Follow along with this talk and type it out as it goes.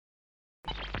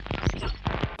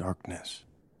darkness.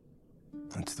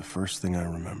 That's the first thing I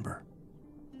remember.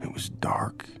 It was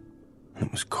dark, and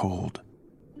it was cold,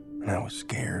 and I was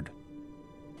scared.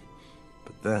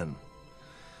 But then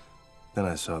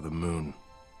I saw the moon.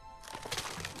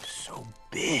 It was so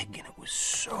big, and it was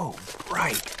so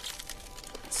bright.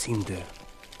 It seemed to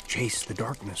chase the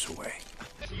darkness away.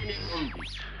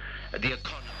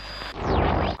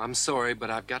 I'm sorry,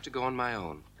 but I've got to go on my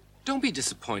own. Don't be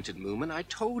disappointed, Moomin. I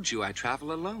told you I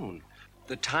travel alone.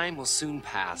 The time will soon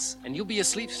pass, and you'll be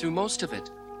asleep through most of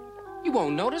it. You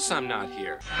won't notice I'm not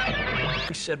here.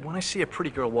 He said, when I see a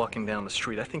pretty girl walking down the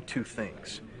street, I think two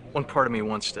things. One part of me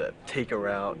wants to take her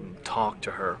out and talk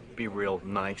to her, be real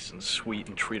nice and sweet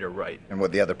and treat her right. And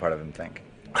what'd the other part of him think?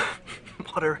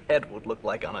 What her head would look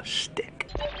like on a stick.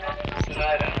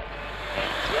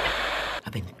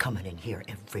 I've been coming in here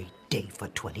every day for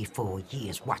 24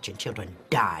 years, watching children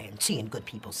die and seeing good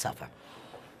people suffer.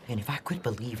 And if I quit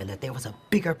believing that there was a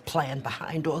bigger plan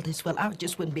behind all this, well, I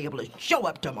just wouldn't be able to show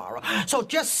up tomorrow. So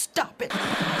just stop it.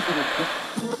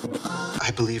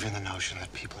 I believe in the notion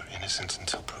that people are innocent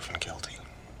until proven guilty.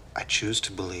 I choose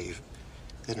to believe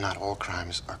that not all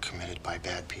crimes are committed by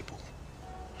bad people.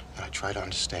 And I try to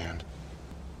understand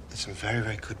that some very,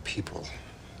 very good people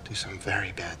do some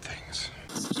very bad things.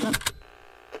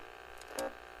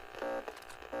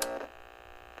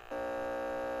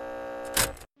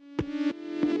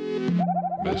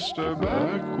 Mr.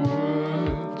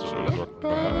 Backwoods, look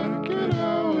back at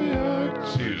how he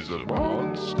acts. He's a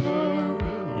monster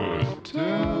who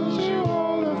tells you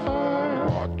all the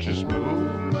facts. Watch his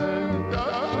movement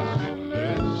as he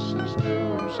listens to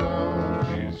himself.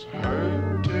 He's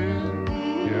hurting,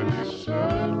 yet he's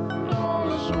certain all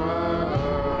is well.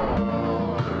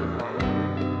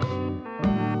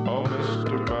 Oh,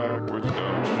 Mr. Backwoods,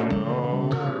 don't you know?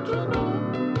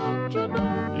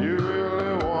 You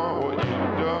really want what you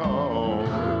don't.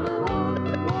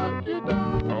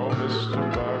 Oh, Mr.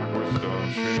 Backwards,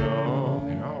 don't you know?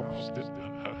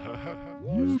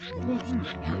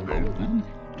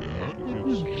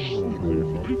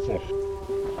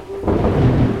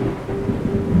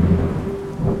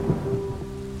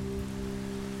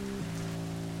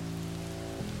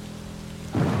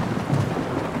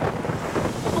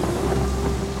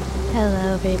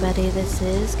 Hello everybody, this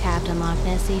is Captain Loch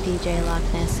Nessie, DJ Loch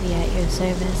Nessie at your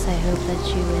service. I hope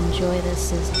that you enjoy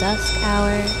This Is Dusk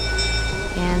Hour,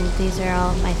 and these are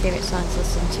all my favorite songs to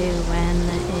listen to when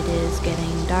it is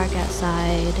getting dark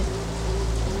outside,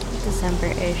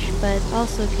 December-ish, but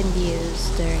also can be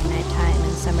used during nighttime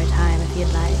and summertime if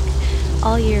you'd like.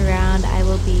 All year round I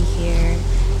will be here.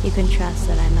 You can trust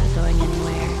that I'm not going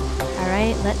anywhere.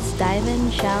 Alright, let's dive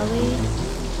in, shall we?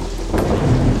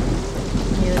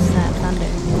 Here's that thunder.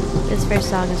 This first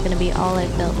song is going to be All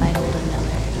I've Built by Holden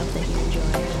Miller. Hope that you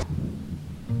enjoy.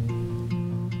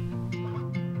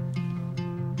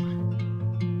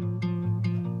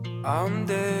 I'm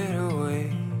dead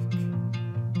awake.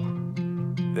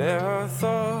 There are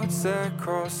thoughts that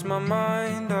cross my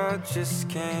mind I just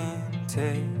can't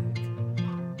take.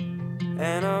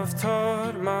 And I've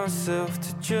taught myself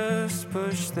to just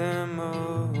push them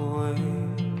away.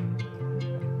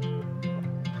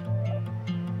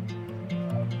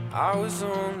 I was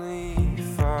only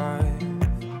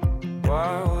 5.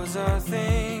 Why was I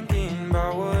thinking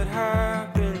about what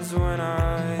happens when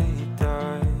I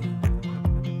die?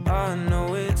 I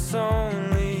know it's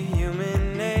only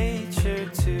human nature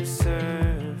to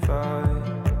survive.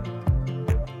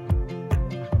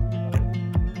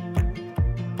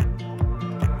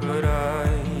 But I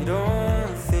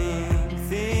don't think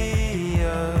the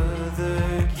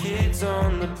other kids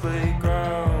on the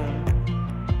playground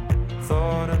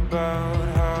thought about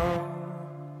how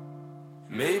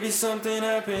maybe something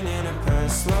happened in a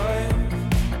past life.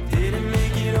 Didn't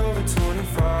make it over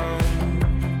 25,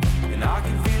 and I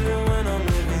can feel it when I'm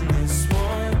living this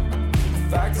one. The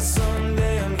fact that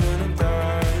someday I'm gonna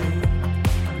die,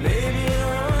 maybe in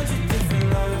 100 different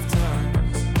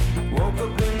lifetimes. Woke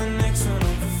up in the next one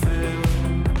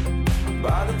unfulfilled.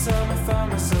 By the time I found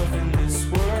myself in this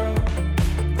world,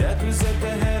 death was at the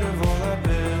head of all I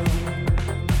built.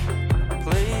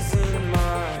 In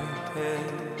my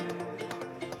head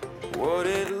what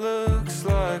it looks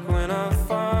like when I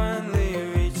finally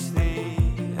reach the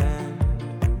end.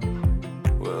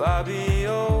 Will I be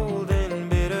old and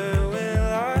bitter?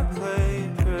 Will I play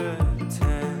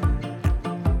pretend?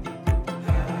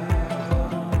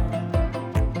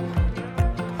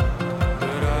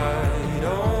 But I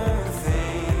don't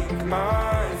think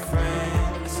my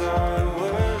friends are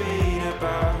worried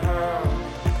about how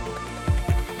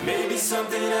maybe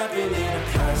something happened in a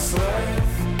past life.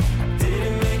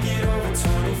 Didn't make it over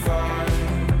 25,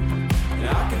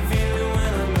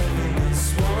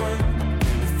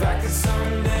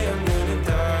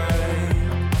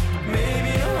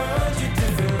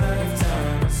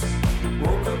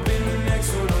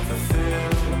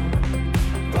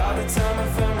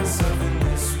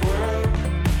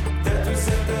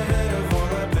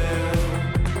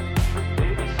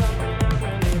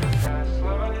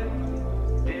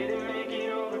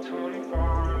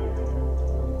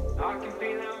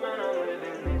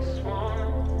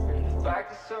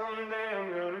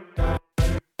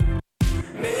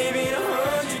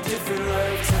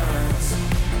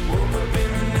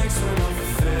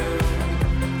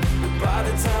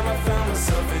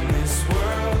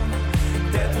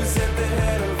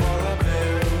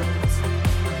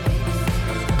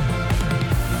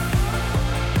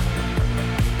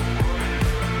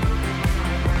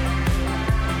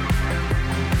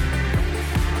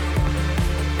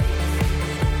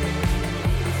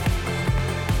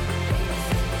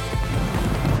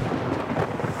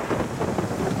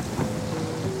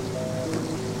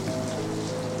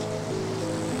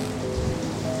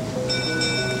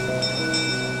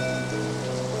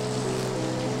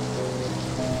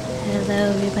 Hello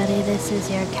everybody, this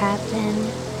is your captain.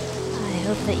 I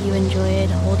hope that you enjoyed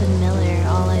Holden Miller,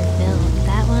 All I've Built.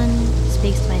 That one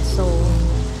speaks to my soul,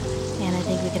 and I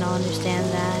think we can all understand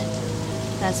that.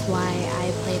 That's why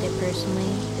I played it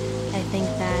personally. I think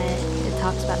that it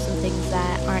talks about some things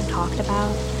that aren't talked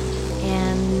about,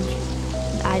 and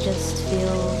I just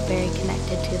feel very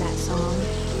connected to that song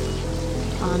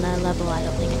on a level I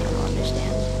don't think anyone will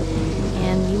understand.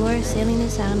 And you are sailing the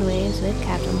sound waves with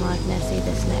Captain Loch Nessie.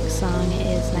 This next song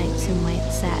is Nights in White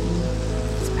Satin.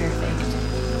 It's perfect.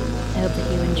 I hope that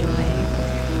you enjoy.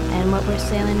 And what we're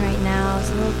sailing right now is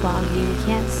a little foggy. We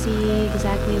can't see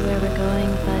exactly where we're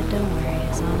going, but don't worry.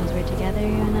 As long as we're together,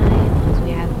 you and I, as long as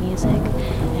we have music,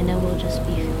 I know we'll be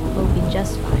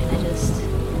just fine.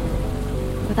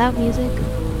 Without music,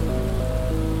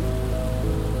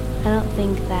 I don't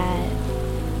think that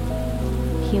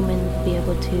humans would be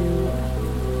able to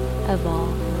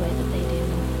evolve the way that they do.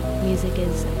 Music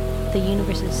is the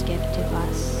universe's gift to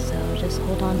us, so just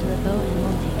hold on to the boat and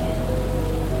we'll make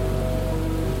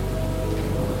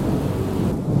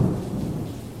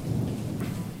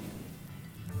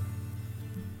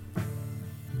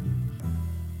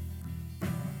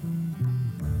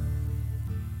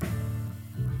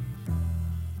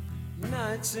it.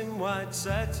 Nights in white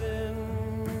satin,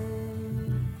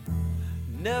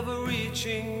 never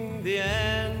reaching the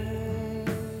end.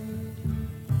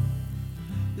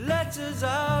 Letters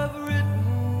I've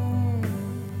written,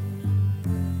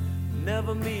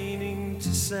 never meaning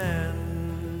to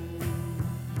send.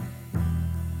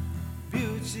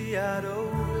 Beauty I'd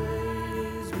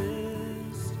always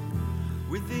missed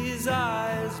with these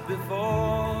eyes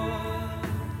before.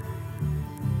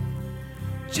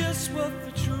 Just what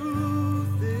the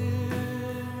truth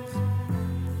is,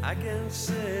 I can't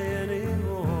say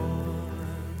anymore,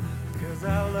 'cause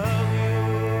I love you.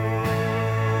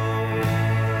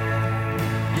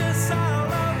 Yes, I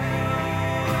love you.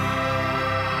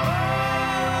 Oh,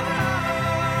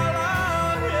 I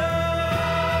love you.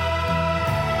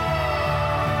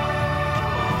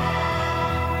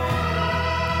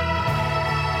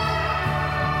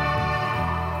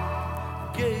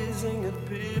 Gazing at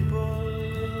people,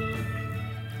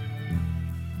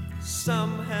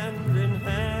 some hand in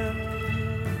hand.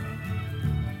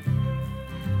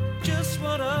 Just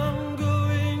what I'm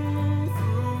going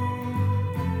through,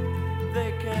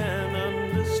 they can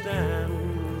understand.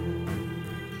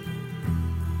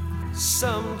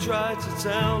 Some try to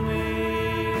tell me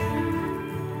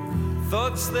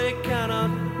thoughts they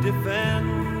cannot defend.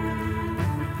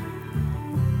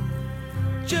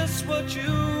 Just what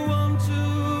you want to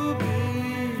be,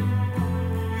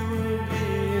 you will be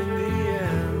in the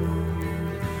end.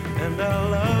 And I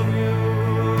love you.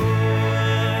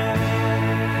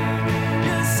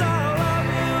 Yes, I love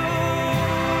you.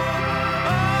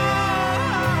 Oh,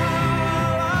 I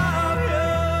love you.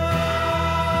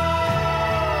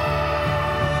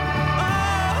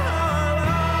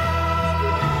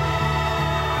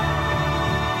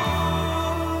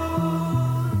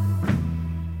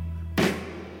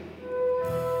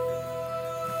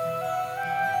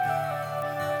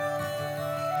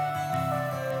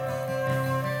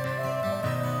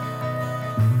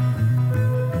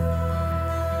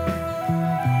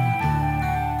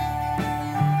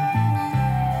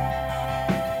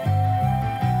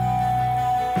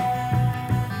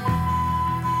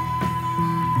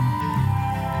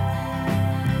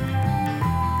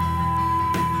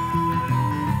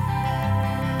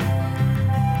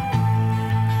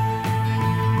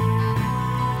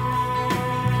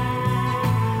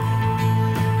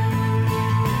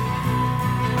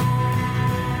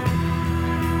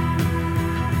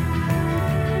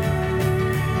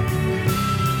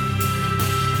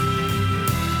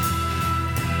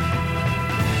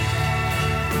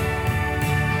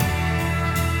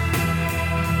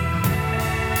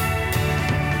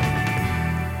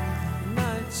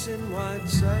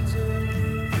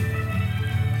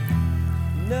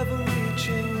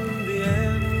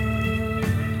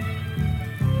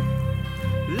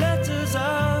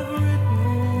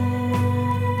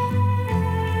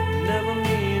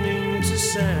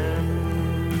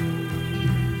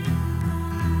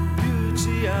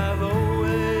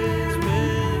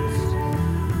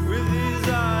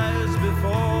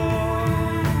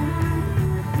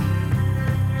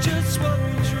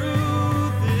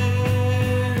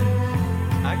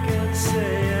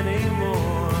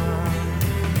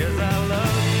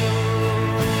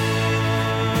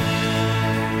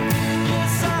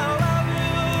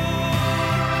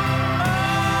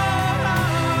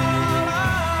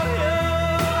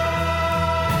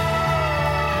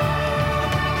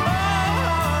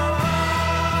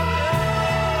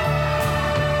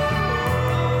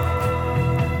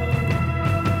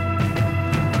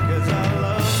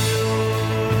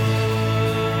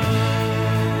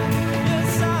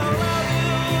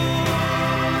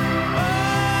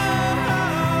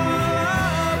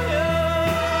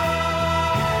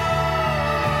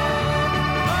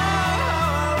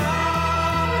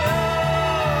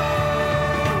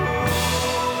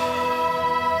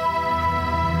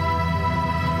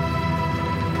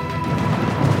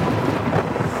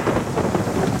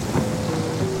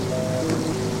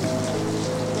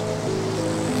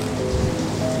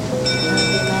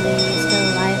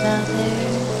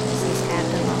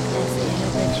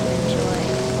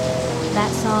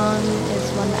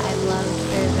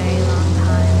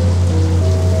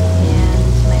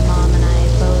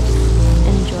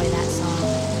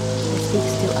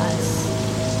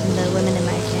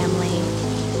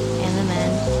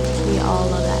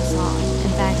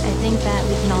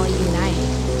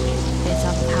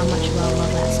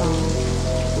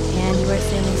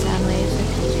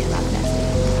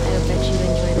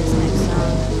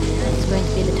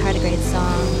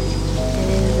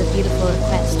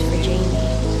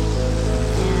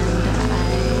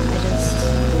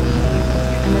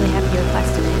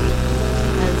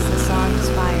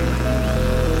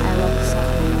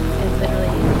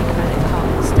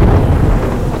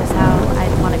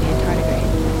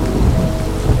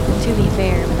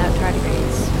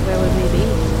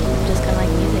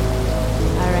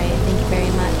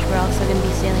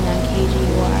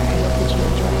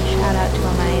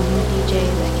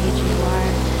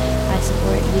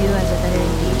 you as a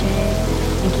veteran DJ,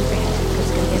 and keep your head up, because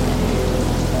it's going to get better.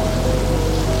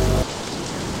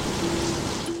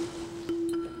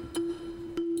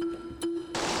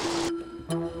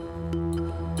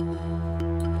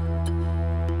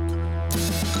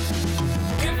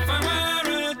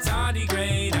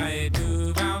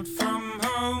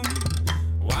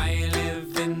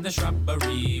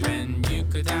 Shrubbery when you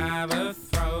could have a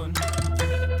throne.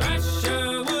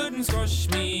 Pressure wouldn't squash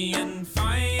me and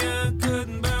fire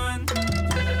couldn't burn.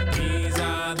 These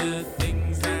are the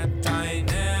things that I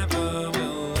never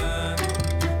will learn.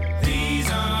 These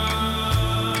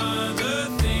are the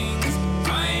things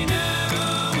I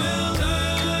never will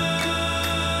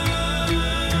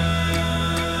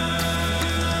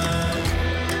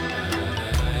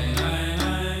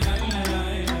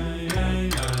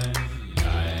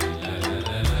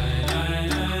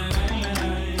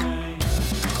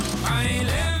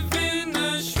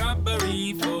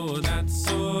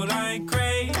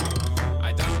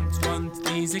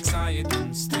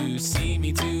excitements to see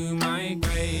me to my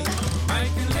grave. I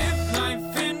can live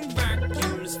life in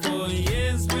vacuums for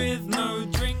years with no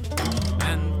drink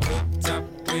and put up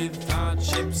with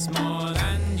hardships more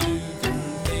than you can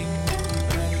think.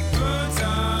 Put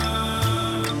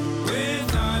up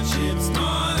with hardships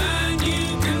more than you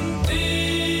can think.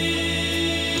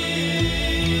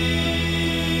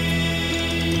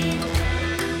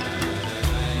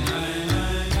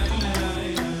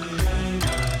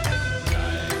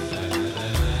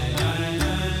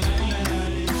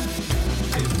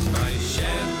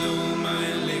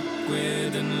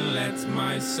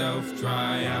 Myself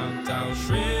dry out, I'll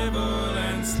shrivel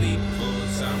and sleep for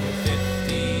some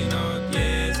 15 odd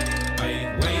years.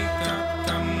 I'd wake up,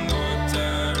 come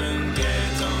water, and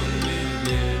get on with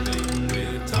living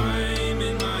with time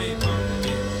in my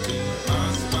pocket to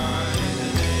pass by the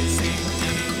day.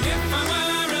 Thinking if I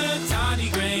were a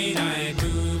tardigrade, I'd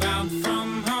move out from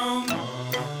home.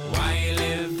 Why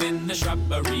live in the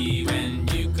shrubbery when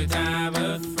you could have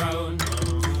a throne?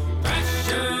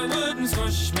 Pressure wouldn't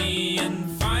squash me and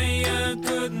fire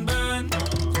couldn't burn.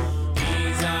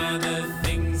 These are the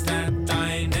things that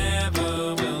I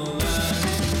never will learn.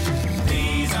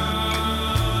 These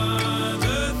are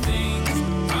the things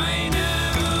I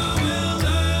never will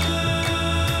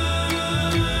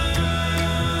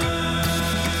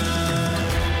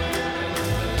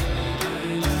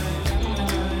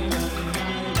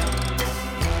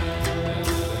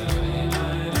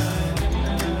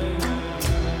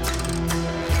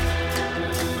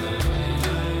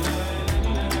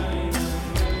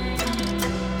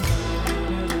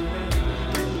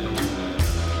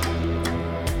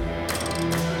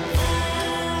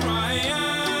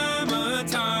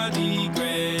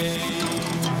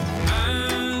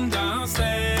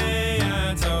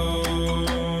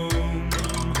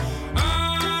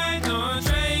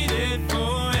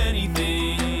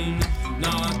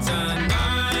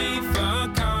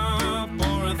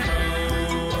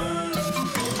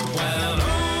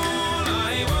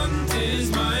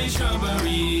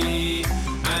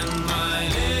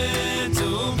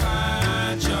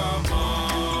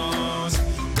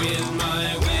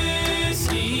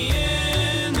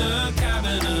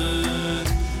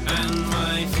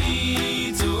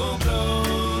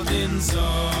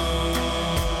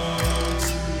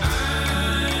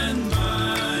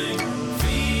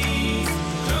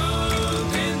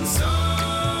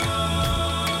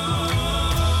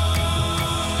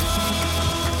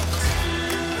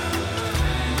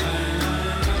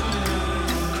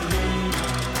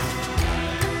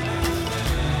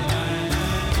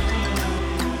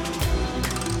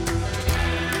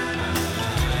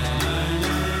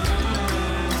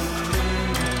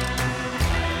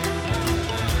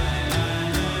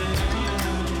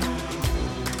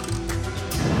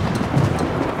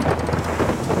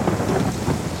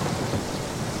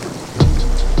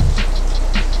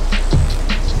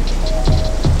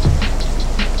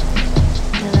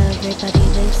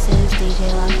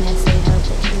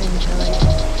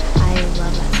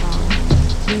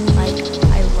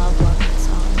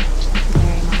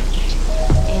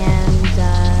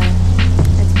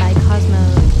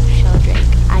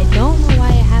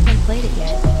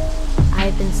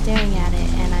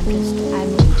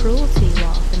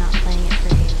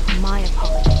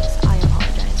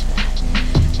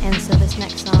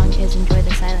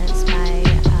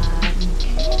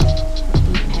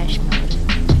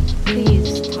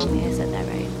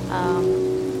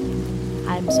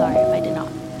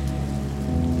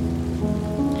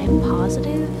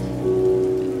Positive,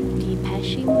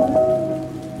 Depeche Mode,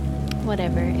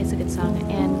 whatever, is a good song,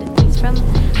 and it's from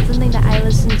something that I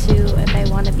listen to if I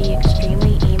want to be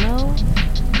extremely emo,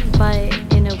 but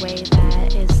in a a way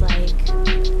that is like,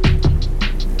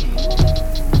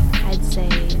 I'd say,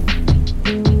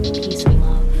 peace and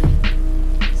love.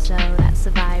 So that's the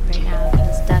vibe right now for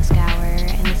this dusk hour,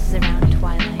 and this is around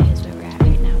twilight is where we're at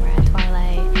right now. We're at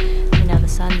twilight, you know, the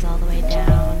sun's all the way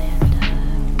down,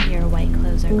 and your white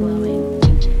clothes are glowing.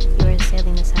 You are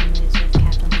sailing the sound waves with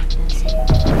Captain Loch Ness. Oh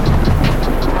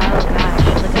gosh,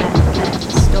 look at that.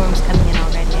 The storm's coming in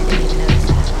already. I didn't even notice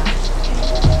that. Wow.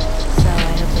 So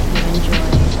I hope that you enjoy.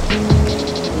 Thank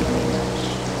you very much.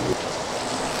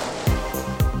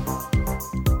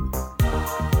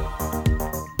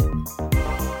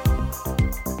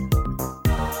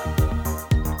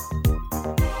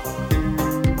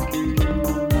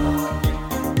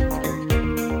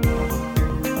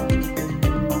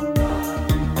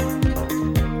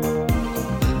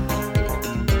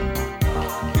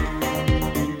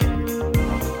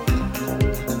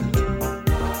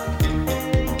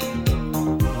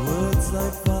 Words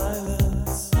like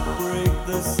violence break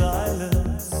the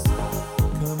silence,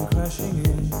 come crashing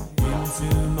into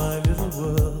my little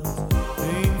world.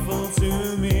 Painful to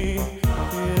me,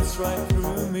 it's right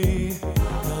through me.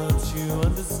 Don't you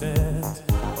understand?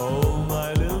 Oh,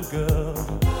 my little girl.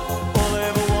 All I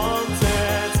ever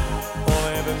wanted, all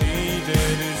I ever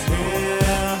needed is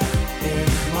here in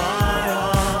my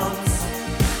arms.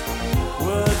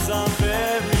 Words are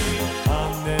very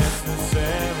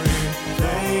unnecessary.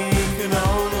 They can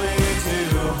only do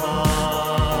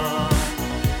harm.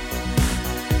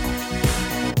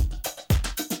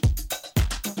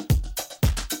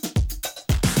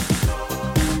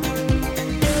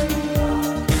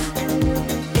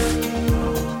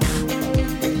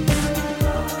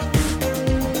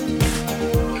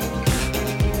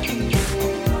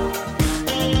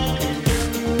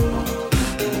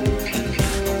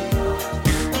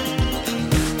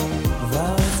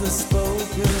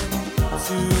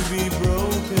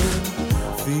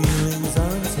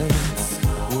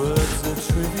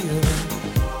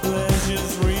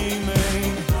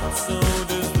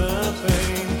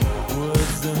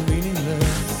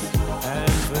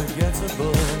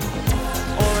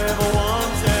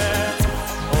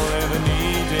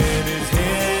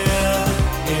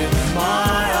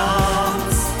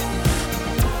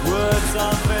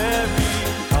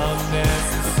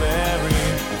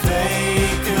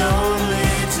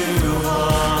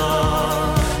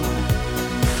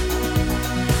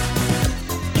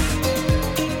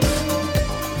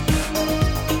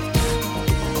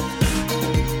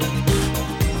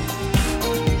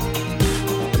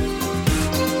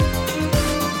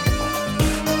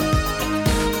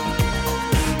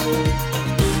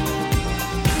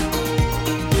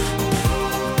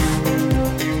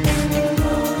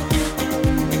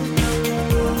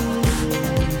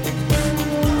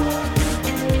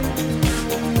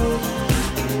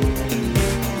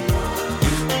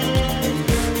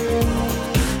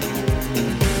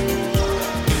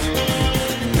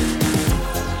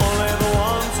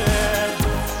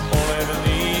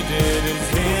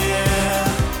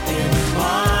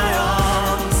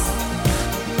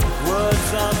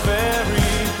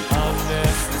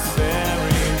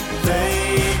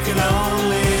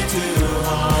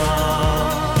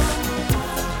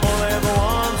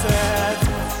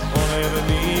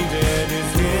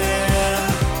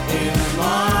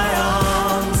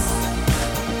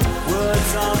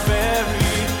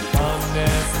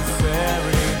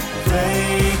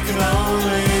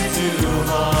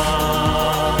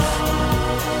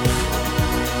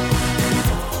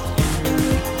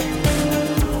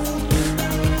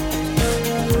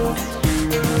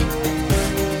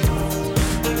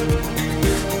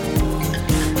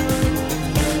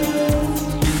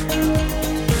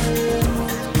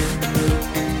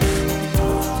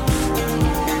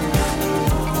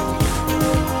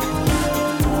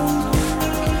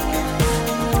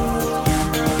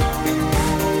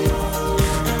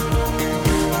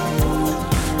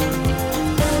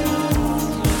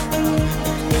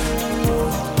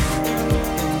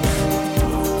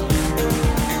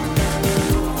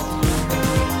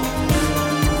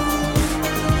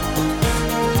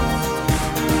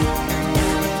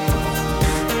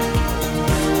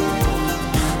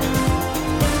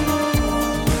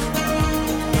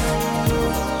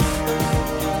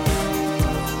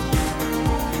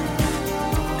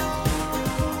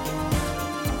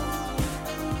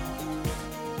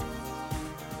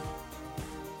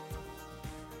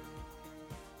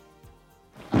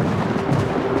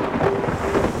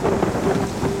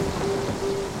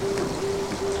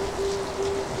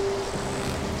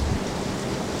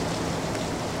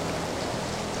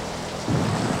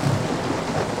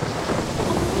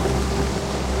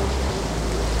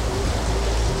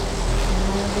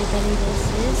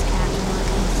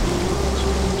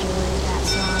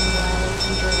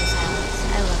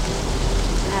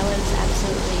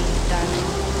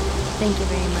 Thank you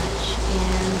very much.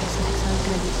 And this next song is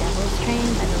going to be Devil's Train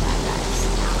by the Loud Guys.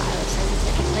 Now, I was hesitant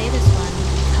to play this one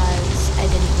because I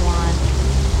didn't want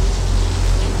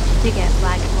to get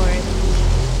flagged for the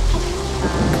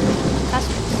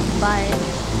customs, but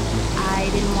I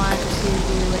didn't want to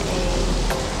do a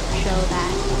show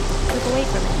that took away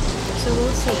from it. So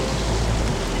we'll see.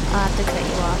 I'll have to cut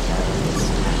you off though.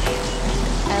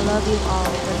 I love you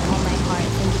all with all my heart.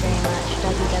 Thank you very much.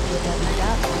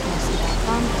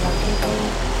 www.locknessy.com. Hello, Kitty.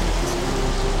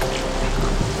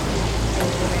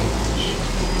 Thank you very much.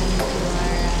 And to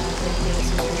our birthday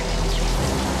subscribers.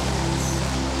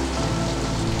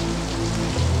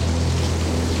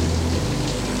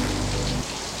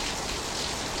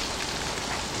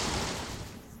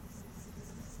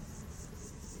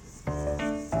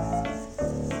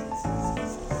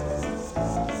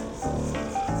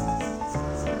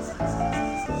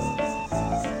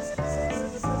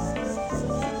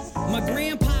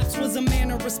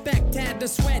 Respect, had to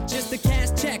sweat just to cash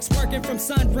checks, working from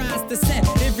sunrise to set.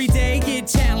 Every day get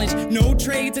challenged, no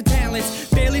trades or talents.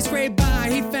 Barely scraped by,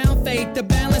 he found faith to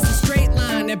balance a straight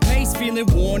line and pace, feeling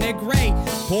worn and gray.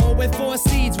 Poor with 4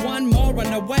 seeds, one more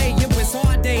on the way. It was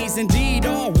hard days indeed,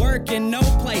 all work and no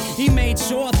play. He made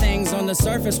sure things on the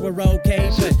surface were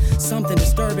okay, but something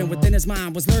disturbing within his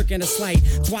mind was lurking. A slight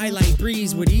twilight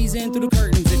breeze would ease in through the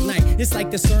curtains at night. It's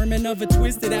like the sermon of a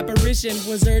twisted apparition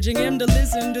was urging him to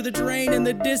listen to the train in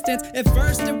the distance. At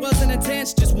first it wasn't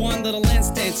intense, just one little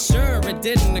instance. Sure, it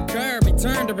didn't occur, he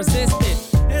turned to resist it,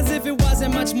 as if it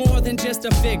wasn't much more than just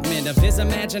a figment of his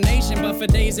imagination. But for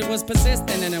days it was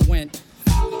persistent, and it went,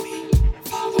 follow me,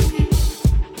 follow me,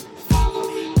 follow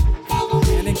me, follow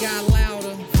me. And it got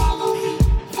louder, follow me,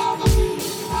 follow me,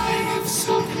 I have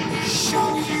something to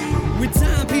show you. With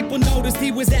time, people noticed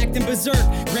he was acting berserk.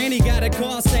 Granny got a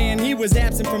call saying he was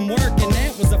absent from work, and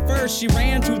that was the first. She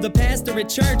ran to the pastor at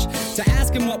church to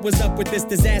ask him what was up with this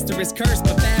disastrous curse.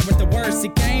 But bad with the worst, he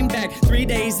came back 3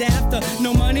 days after.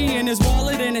 No money in his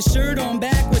wallet and his shirt on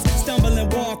backwards. Stumbling,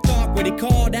 walked awkward. He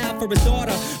called out for his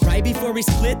daughter right before he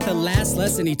split. The last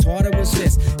lesson he taught her was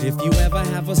this: if you ever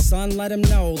have a son, let him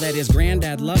know that his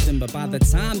granddad loved him. But by the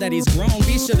time that he's grown,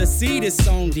 be sure the seed is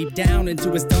sown deep down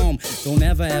into his dome. Don't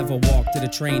ever walk to the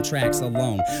train tracks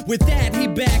alone. With that, he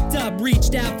backed up,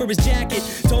 reached out for his jacket,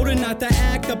 told her not to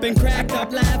act up, and cracked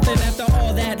up laughing. After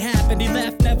all that happened, he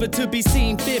left, never to be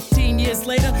seen. 15 years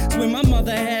later, when my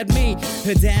mother had me.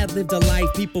 Her dad lived a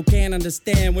life people can't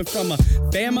understand. Went from a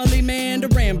family man to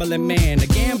rambling man, a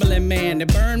gambling man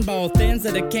that burned both ends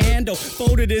of the candle.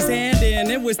 Folded his hand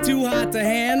in, it was too hot to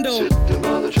handle. Sitting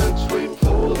by the tracks, waiting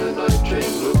for the night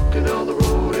train, looking down the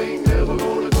road, ain't never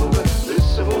gonna go back.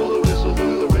 Listen for the whistle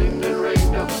through the wind and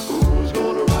rain. Now who's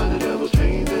gonna ride the devil's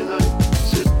train tonight?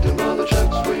 Sitting by the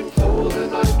tracks, waiting for the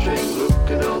night train,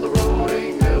 looking down the road,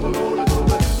 ain't never gonna go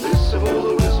back. Listen for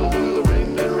the whistle through the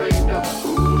wind and rain. Now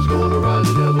who's gonna ride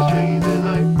the devil's train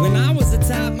tonight? When I was a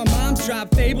top, my mom's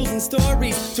dropped fables and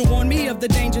stories to warn me of the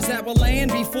dangers that were laying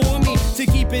before me. To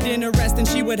keep it interesting,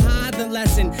 she would hide the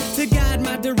lesson, to guide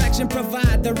my direction,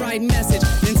 provide the right message.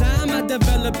 In time, I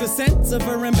developed a sense of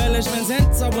her embellishments,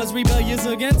 hence I was rebellious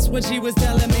against what she was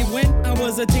telling me. When I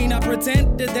was a teen, I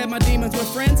pretended that my demons were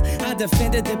friends. I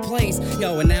defended the place,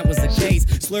 and that was the case.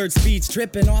 Slurred speech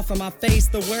dripping off of my face.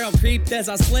 The world creeped as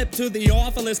I slipped to the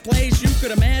awfulest place you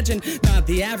could imagine. Not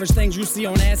the average things you see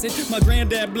on acid. My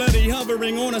granddad bloody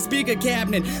hovering on a speaker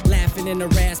cabinet, laughing in a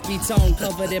raspy tone,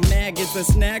 covered in maggots that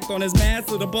snacked on his mass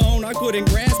to the bone. I couldn't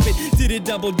grasp it. Did it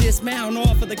double dismount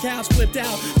off of the couch, flipped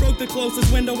out, broke the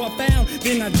closest window I found,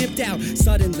 then I dipped out.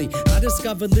 Suddenly, I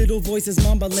discovered little voices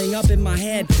mumbling up in my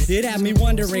head. It had me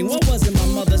wondering, what was it my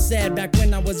mother said back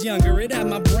when I was younger? It had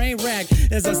my brain racked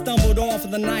as I stumbled off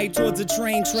of the night towards the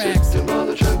train tracks. Sitting by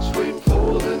the tracks, waiting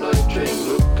for the night train,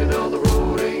 looking down the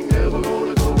road, ain't never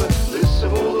gonna go back. Listen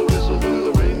for the whistle through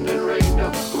the wind and rain.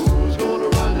 Now who's gonna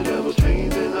ride the devil's train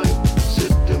tonight?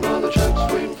 Sitting by the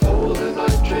tracks, waiting for the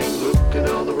night train, looking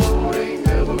down the road, ain't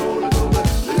never gonna go back.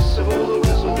 Listen for the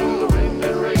whistle through the wind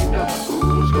and rain. Now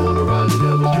who's gonna ride the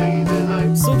devil's train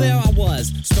tonight? So there I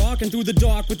was, stalking through the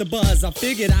dark with the buzz. I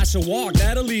figured I should walk,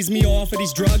 that'll ease me off of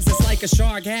these drugs. It's like a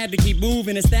shark, had to keep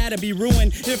moving, it's that'd be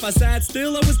ruined. If I sat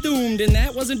still, I was doomed, and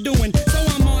that wasn't doing. So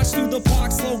I marched through the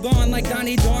park, slow gone like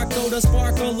Donnie Darko. The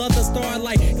sparkle of the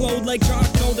starlight glowed like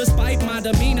charcoal. Despite my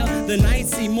demeanor, the night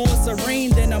seemed more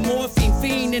serene than a morphine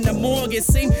fiend in the morgue. It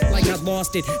seemed like I'd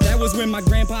lost it. That was when my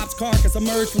grandpop's carcass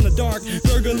emerged from the dark,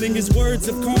 gurgling his words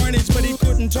of carnage, but he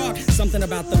couldn't talk. Something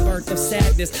about the birth of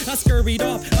sadness. I scurried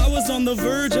off, I was on the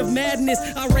verge of madness.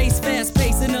 I raced fast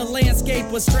paced and the landscape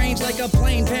was strange, like a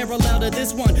plane parallel to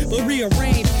this one, but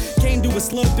rearranged. came to a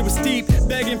slope that was steep,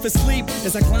 begging for sleep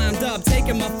as I climbed up,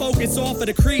 taking my focus off of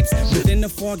the creeps. Within the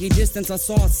foggy distance, I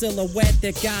saw a silhouette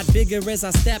that got bigger as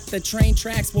I stepped. The train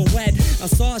tracks were wet. I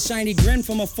saw a shiny grin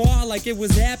from afar like it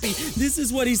was happy. This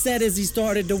is what he said as he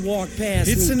started to walk past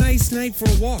It's me. a nice night for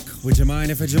a walk. Would you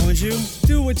mind if I joined you?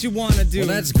 Do what you wanna do. Well,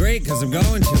 that's great, cause I'm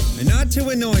going to. And not to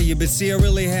annoy you, but see, I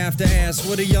really have to ask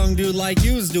what a young dude like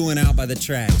you's doing out by the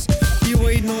tracks. You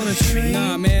waiting on a train?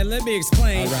 Nah, man, let me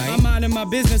explain. All right. I'm minding my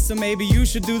business, so maybe you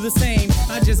should do the same.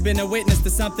 I just been a witness to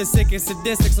something sick and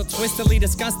sadistic, so twistedly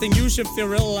disgusting. You should feel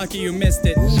real lucky you missed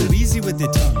it. Ooh, easy with the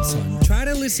tongue, son. Try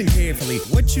to listen carefully.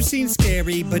 What you seen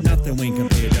scary, but nothing when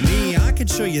compared to me. I could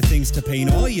show you things to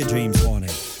paint all your dreams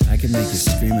wanted. I can make you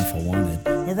scream if I wanted.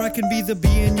 Or I can be the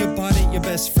bee in your bonnet, your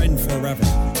best friend forever.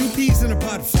 Two peas in a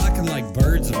pot flocking like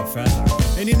birds of a feather.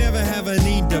 And you never have a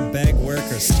need to beg, work,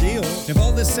 or steal. If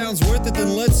all this sounds worth it,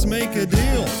 then let's make a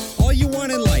deal. All you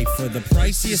want in life for the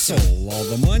price of your soul. All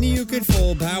the money you could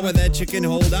fold, power that you can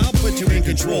hold, I'll put you in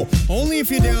control. Only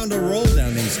if you're down to roll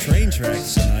down these train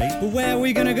tracks tonight. But where are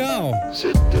we gonna go?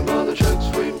 Sitting by the tracks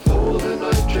waiting for the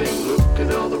night train, looking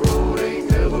down the road,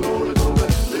 ain't never gonna go back.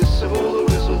 Listen for the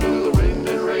whistle through the wind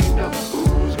and rain. Now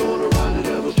who's gonna ride the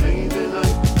devil's train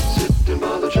tonight? Sitting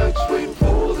by the tracks waiting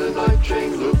for the night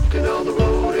train, looking down the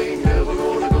road, ain't never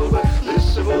gonna go back.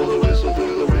 Listen for the whistle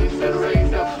through the wind and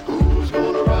rain. Now who's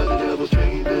gonna ride the devil's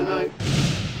train tonight?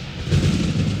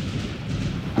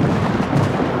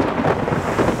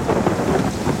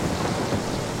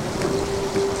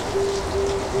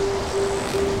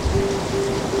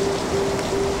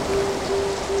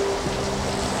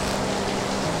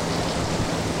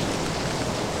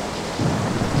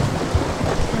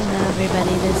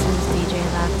 Everybody, this is DJ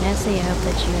Loch Nessie. I hope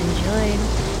that you enjoyed.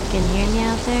 Can you hear me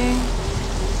out there?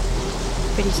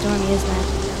 Pretty stormy, isn't it?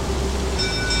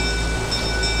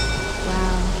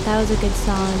 Wow, that was a good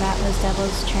song. That was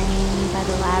Devil's Train by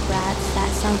the Lab Rats.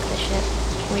 That sunk the ship.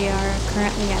 We are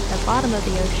currently at the bottom of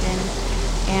the ocean,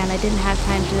 and I didn't have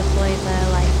time to deploy the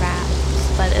life rafts.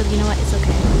 But you know what? It's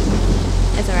okay.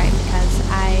 It's alright, because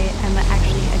I am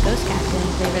actually a ghost captain,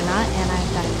 believe it or not, and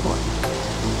I've done it before.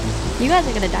 You guys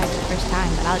are gonna die for the first time,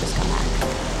 but I'll just come back.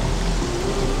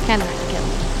 Kinda hard to kill.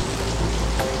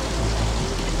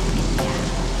 Yeah.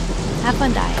 Have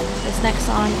fun dying. This next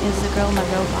song is The Girl and the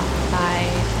Robot by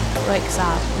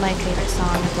Röyksopp. My favorite song.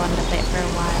 I've wanted to play it for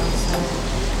a while, so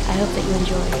I hope that you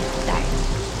enjoy dying.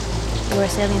 You are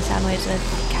sailing sound waves with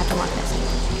Captain Loch Nessie.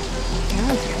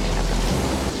 Everyone's hearing it up.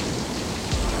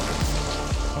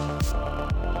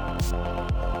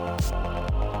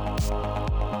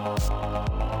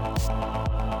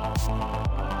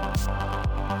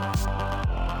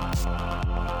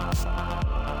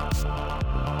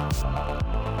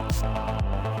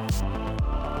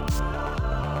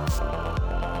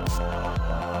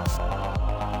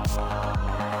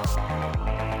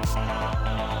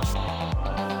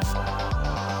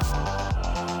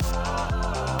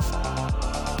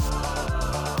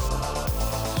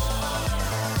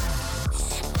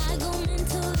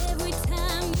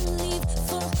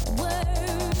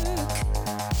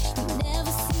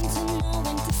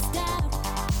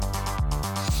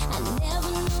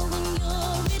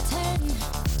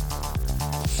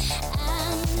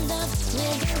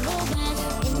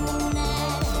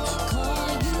 Call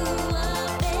you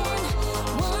up and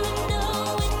wanna know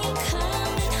when you're coming.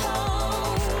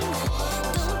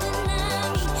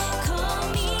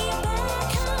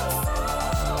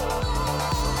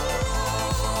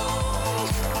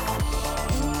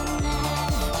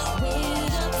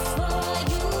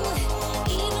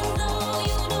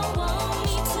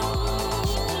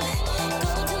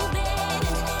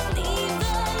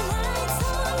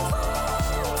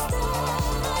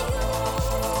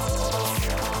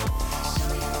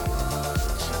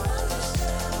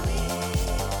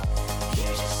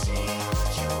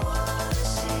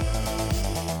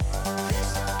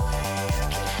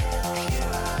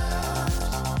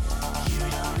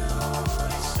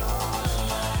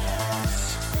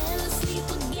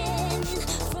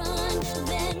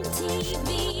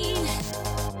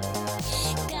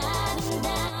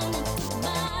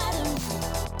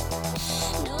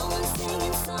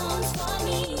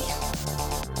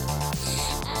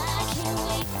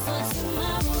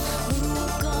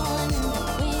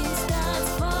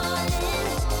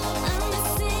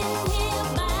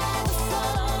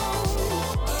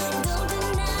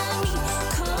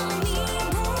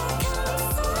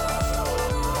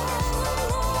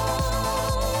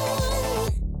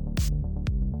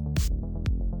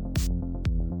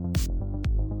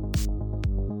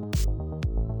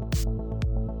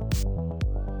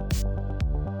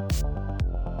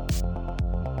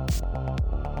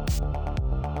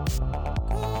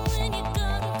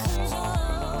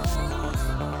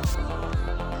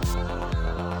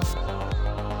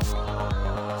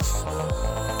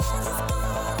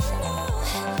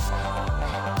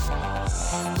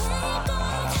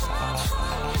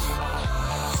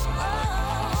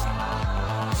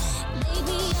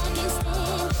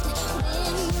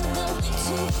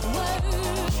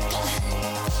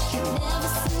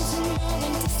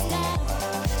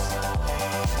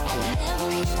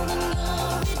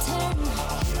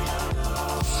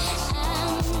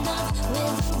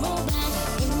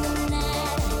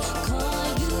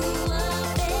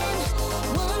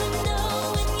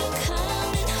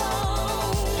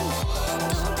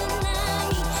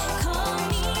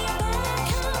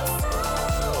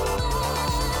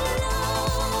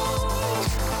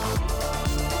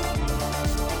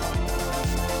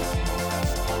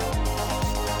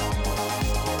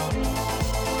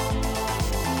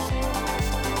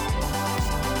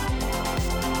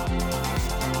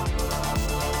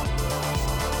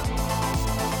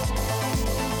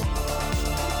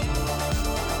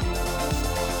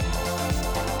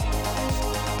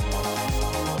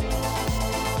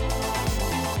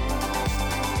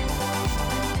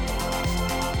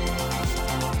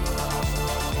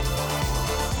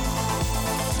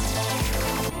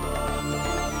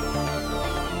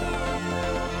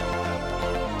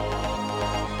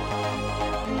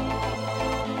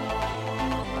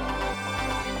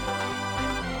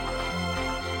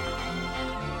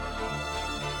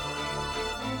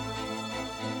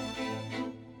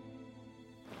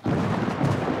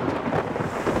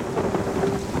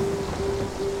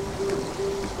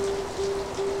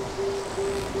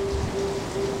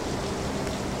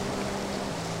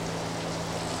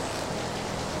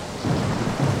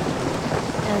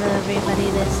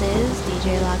 everybody, this is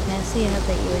DJ Loch Nessie. I hope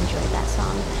that you enjoyed that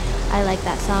song. I like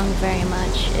that song very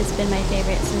much. It's been my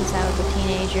favorite since I was a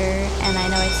teenager, and I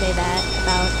know I say that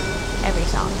about every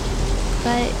song.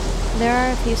 But there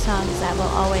are a few songs that will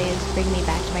always bring me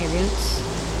back to my roots.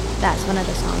 That's one of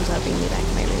the songs that'll bring me back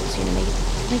to my roots, you know,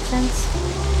 make sense?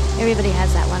 Everybody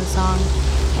has that one song.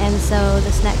 And so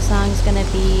this next song is going to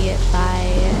be by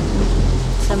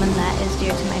someone that is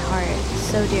dear to my heart,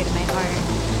 so dear to my heart.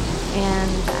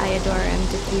 And I adore him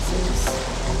to pieces.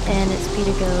 And it's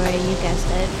Peter Gilroy, you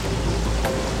guessed it.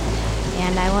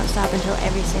 And I won't stop until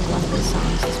every single one of his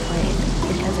songs is played,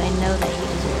 because I know that he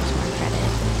deserves more credit.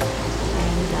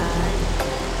 And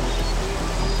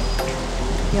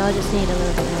y'all just need a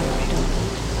little bit more love, don't you?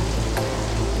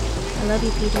 I love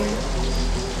you, Peter.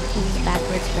 He's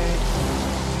backwards bird.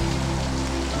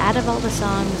 Out of all the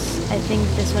songs, I think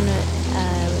this one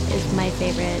is my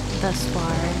favorite thus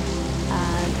far.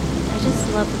 I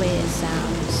just love the way it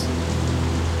sounds.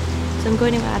 So I'm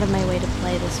going to go out of my way to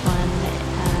play this one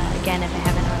again if I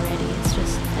haven't already. It's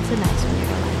a nice one, you're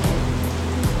going to like it.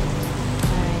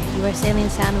 Alright, you are sailing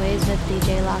sound waves with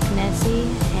DJ Loch Nessie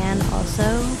and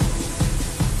also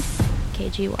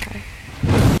KGY.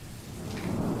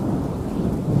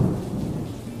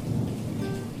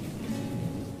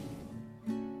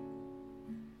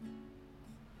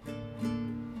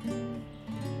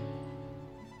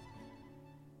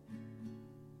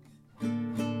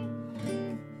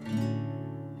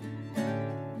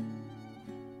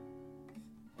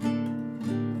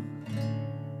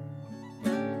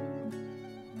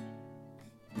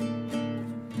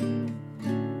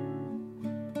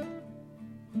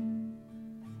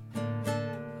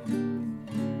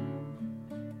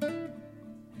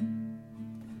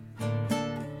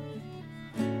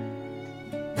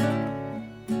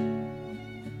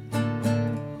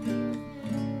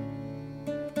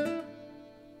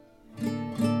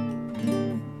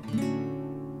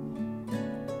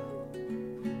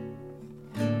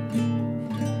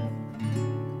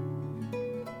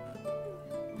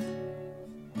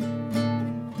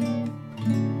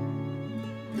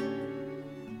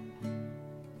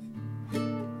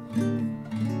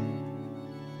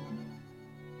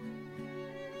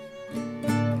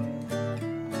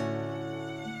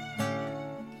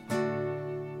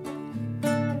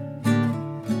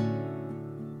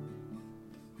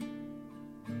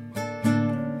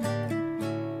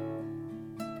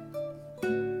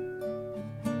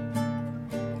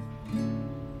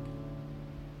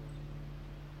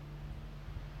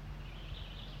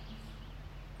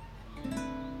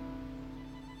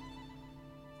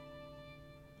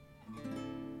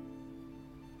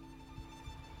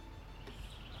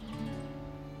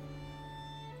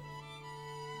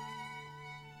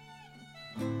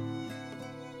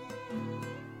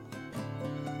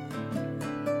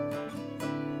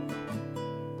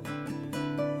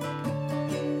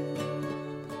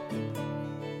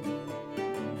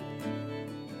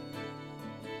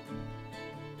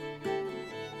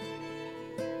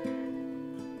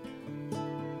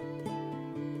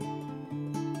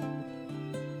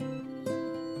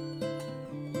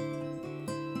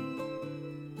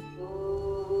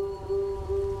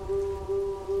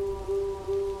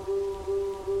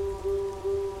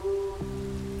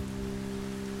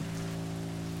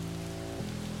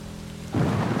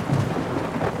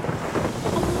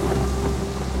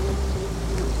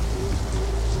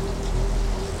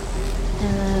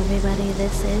 everybody,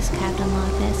 this is Captain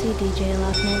Loch Nessie, DJ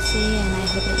Loch Nessie, and I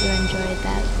hope that you enjoyed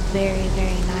that very,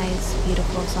 very nice,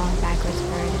 beautiful song, Backwards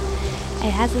Bird.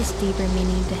 It has this deeper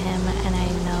meaning to him, and I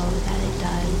know that it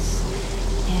does,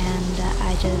 and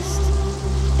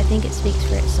I think it speaks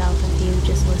for itself if you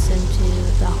just listen to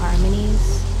the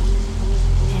harmonies,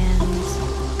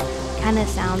 and kind of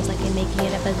sounds like I'm making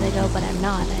it up as I go, but I'm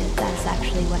not. That's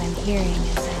actually what I'm hearing,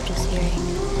 is I'm just hearing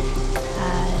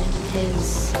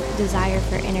his desire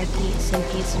for inner peace and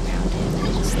peace around him, and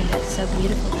I just think that's so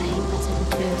beautiful that he puts it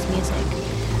into his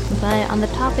music. But on the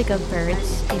topic of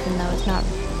birds, even though it's not,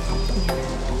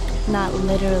 not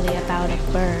literally about a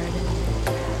bird,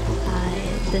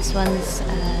 this one's,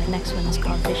 next one is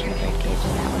called Fish in a Birdcage,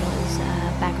 and that one was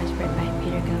Backwards Bird by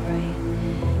Peter Gilroy.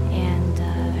 And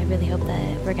I really hope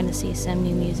that we're going to see some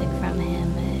new music from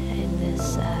him in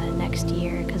this next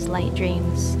year, because Light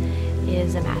Dreams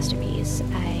is a masterpiece.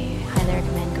 I highly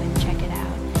recommend going to check it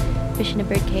out. Fish in a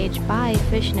Birdcage by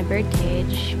Fish in a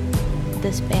Birdcage.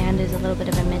 This band is a little bit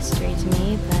of a mystery to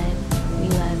me, but we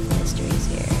love mysteries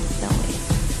here, don't we?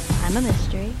 I'm a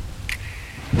mystery.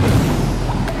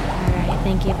 Alright,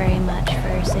 thank you very much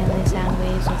for sailing the sound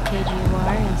waves with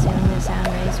KGUR and sailing the sound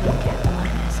waves with Captain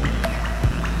Loch Nessie.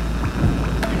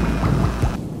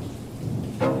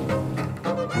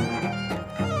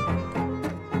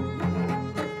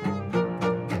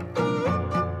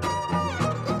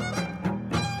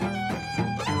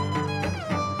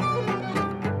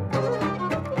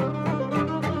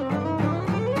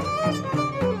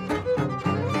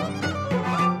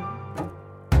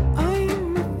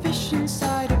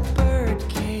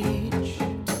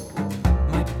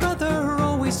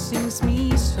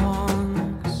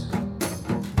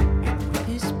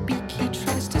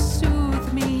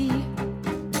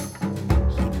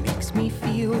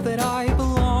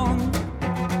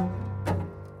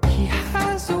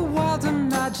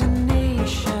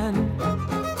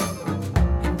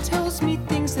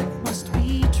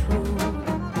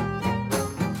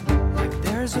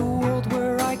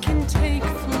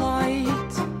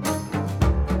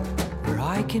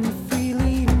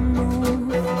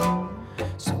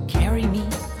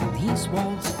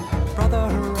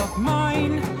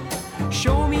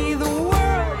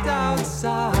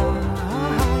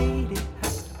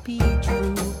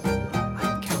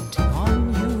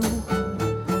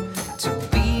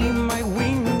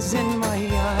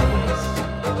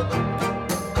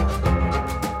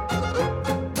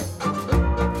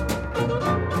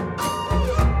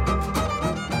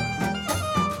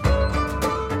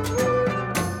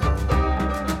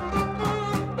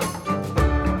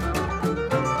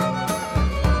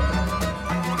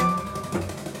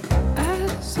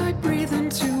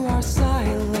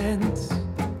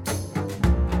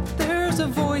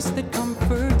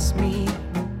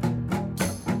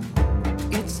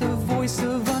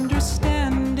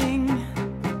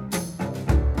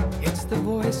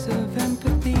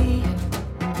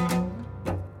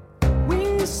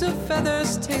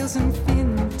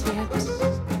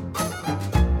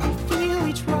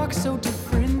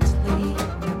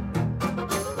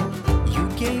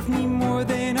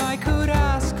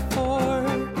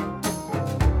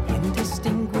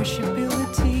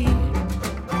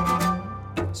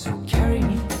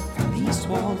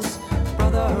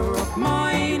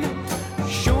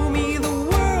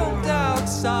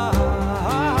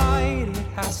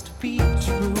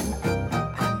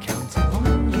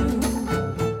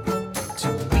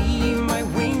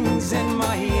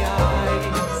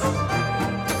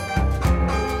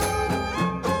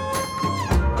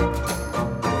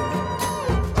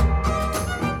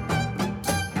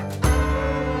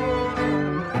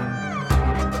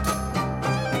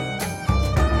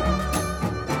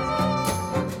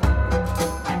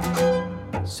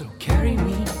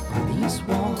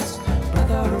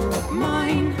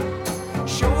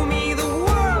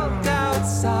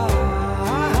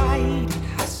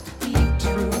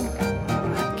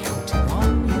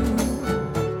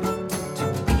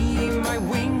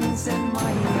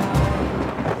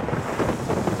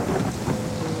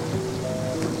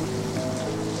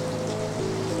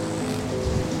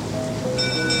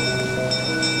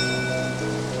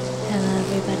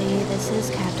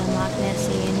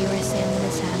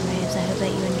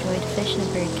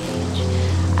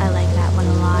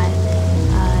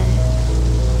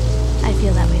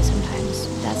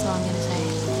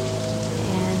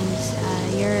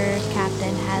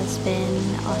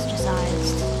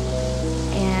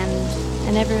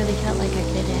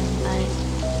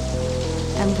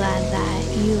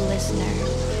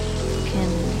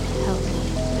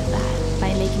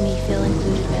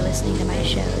 Listening to my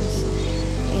shows,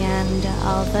 and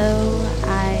although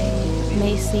I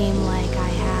may seem like I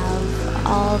have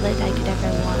all that I could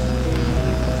ever want.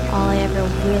 All I ever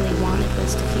really wanted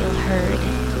was to feel heard,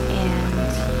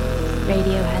 and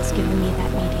radio has given me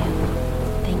that medium.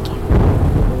 Thank you.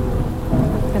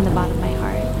 From the bottom of my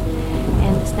heart.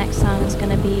 And this next song is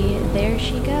gonna be There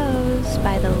She Goes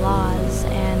by The Laws,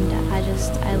 and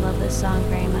I love this song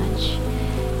very much.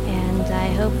 And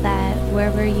I hope that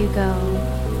wherever you go,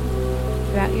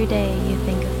 throughout your day, you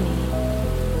think of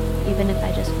me, even if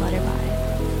I just flutter by.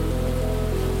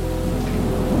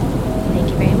 Thank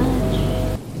you very much.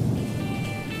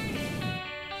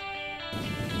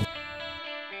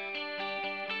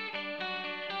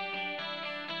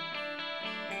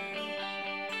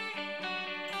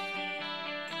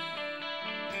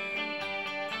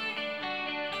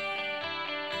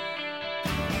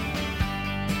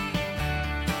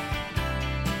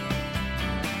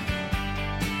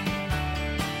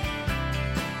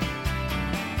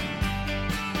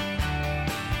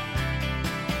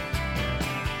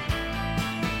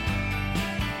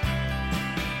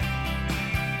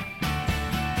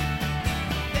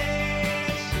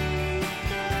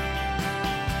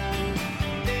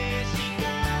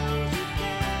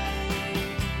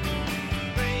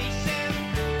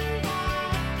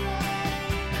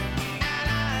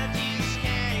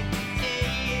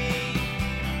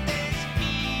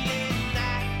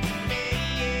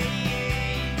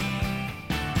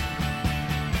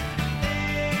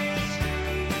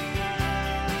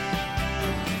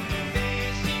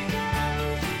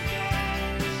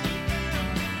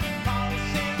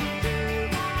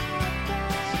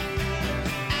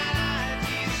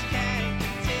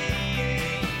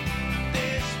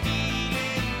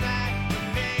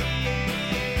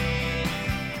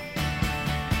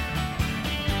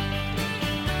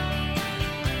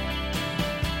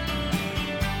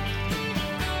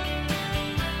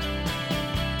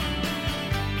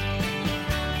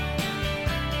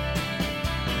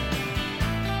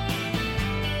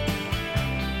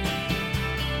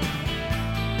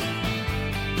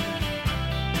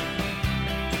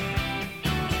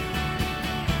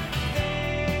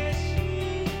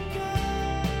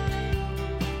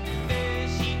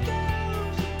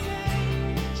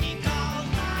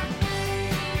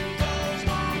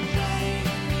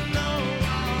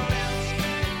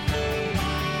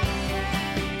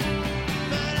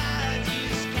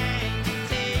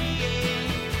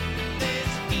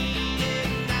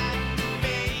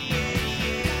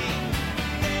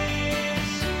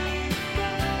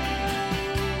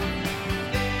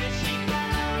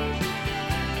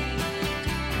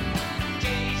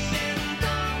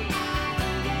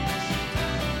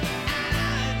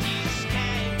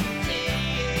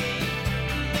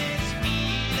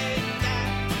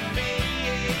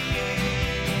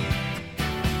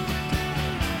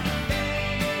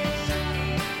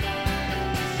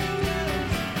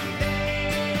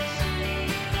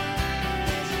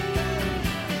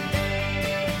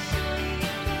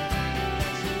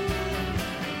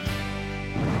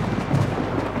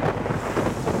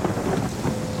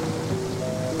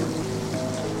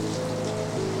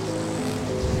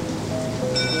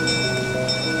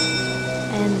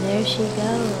 There she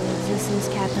goes. This is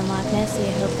Captain Loch Nessie.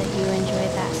 I hope that you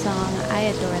enjoyed that song. I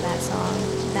adore that song.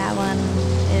 That one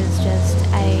is just,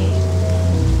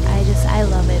 I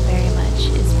love it very much.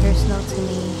 It's personal to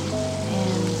me,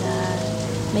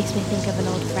 and makes me think of an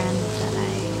old friend that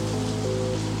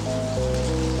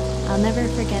I'll never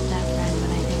forget that friend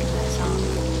when I think of that song.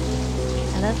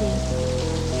 I love you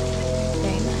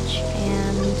very much.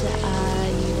 And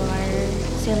you are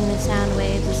sailing the sound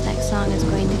waves. This next song is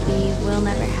going to be We'll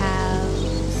Never Have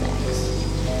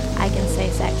Sex. I can say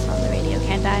sex on the radio,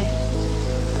 can't I?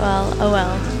 Well, oh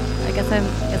well. I guess I'm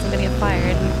gonna get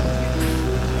fired.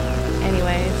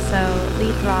 Anyway, so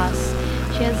Leith Ross,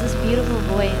 she has this beautiful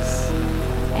voice,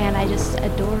 and I just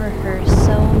adore her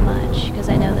so much because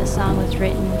I know this song was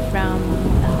written from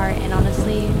the heart, and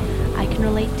honestly, I can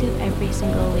relate to every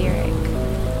single lyric.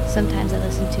 Sometimes I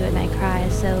listen to it and I cry.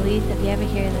 So Leith, if you ever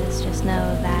hear this, just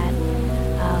know that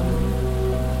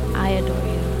I adore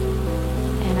you,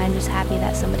 and I'm just happy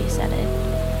that somebody said it.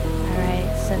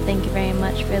 Alright, so thank you very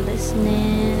much for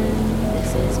listening.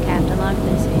 This is Captain Loch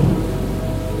Nessie.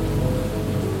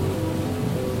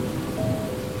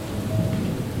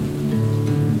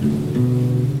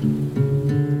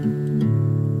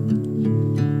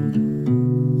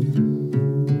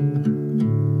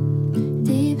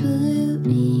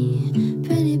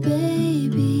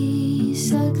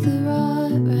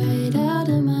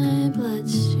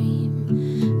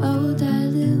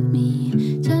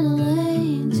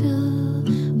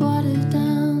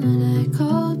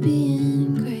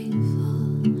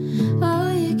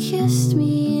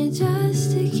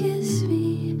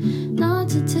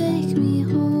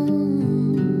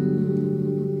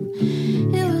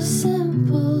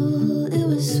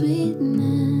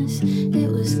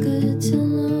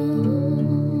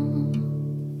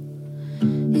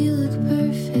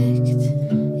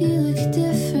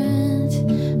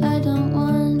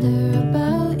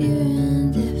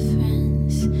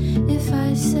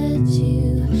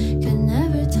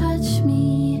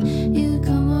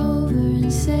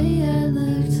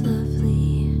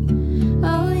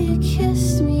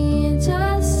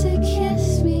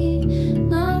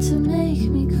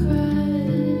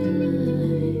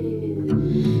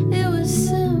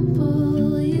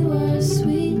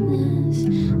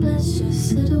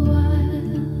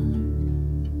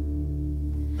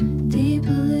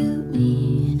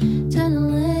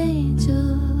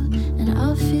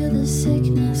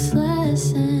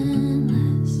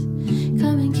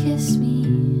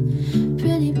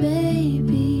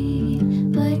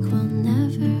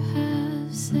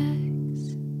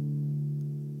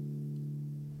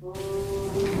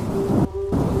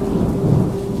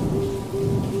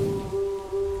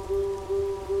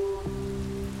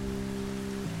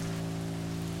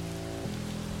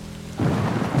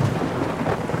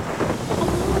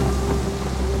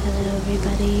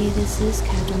 is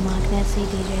Captain Loch Nessie,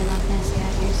 DJ Loch Nessie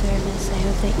at your service. I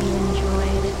hope that you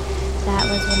enjoyed That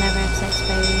Was Whenever I've Sex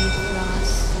by Reed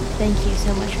Ross. Thank you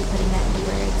so much for putting that into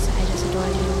words. I just adore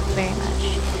you very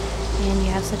much. And you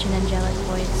have such an angelic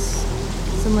voice,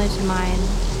 similar to mine.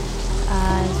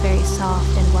 It's very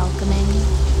soft and welcoming.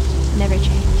 Never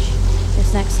change.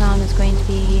 This next song is going to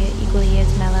be equally as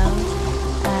mellow.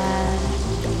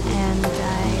 And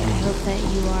I hope that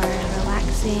you are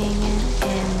relaxing,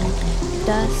 and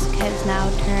dusk has now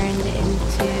turned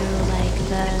into, like,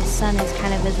 the sun is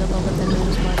kind of visible but the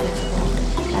moon's more visible.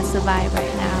 That's the vibe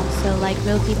right now. So like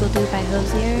Real People Do by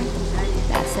Hozier,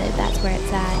 that's it, that's where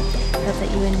it's at. Hope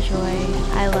that you enjoy.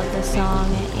 I love this song,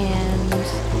 and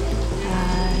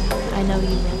I know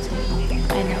you will too.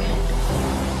 I know it.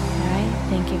 Alright,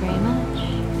 thank you very much.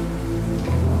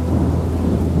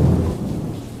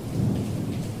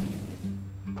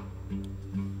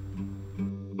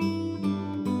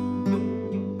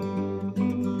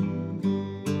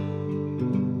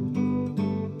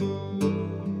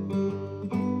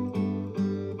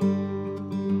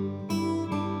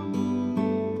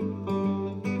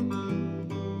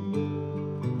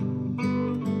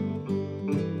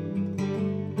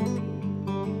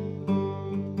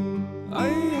 I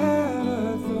had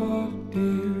a thought,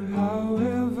 dear,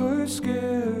 however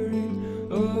scary,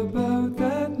 about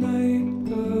that night,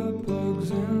 the bugs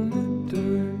in the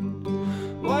dirt.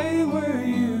 Why were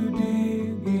you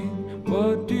digging?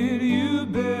 What did you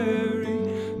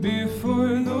bury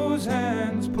before those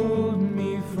hands pulled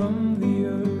me from the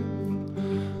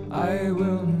earth? I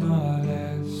will not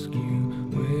ask you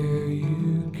where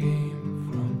you came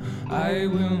from. I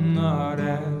will not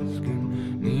ask,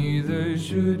 and neither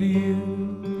should you.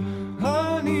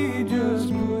 Honey, just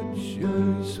put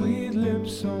your sweet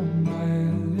lips on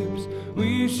my lips.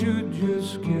 We should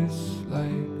just kiss like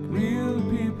real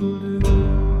people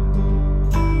do.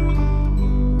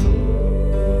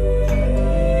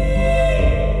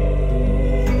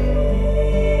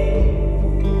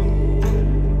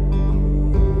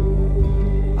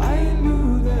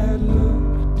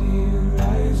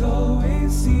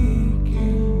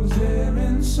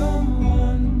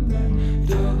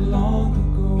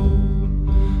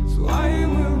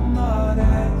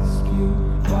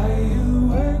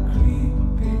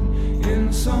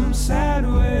 Sad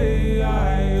way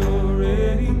I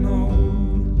already know,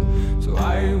 so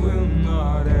I will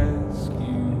not ask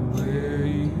you where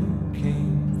you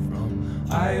came from.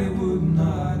 I would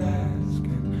not ask,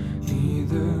 and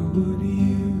neither would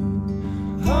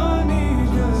you. Honey,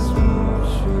 just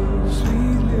put your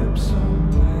sweet lips on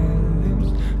my lips.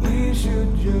 We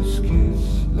should just kiss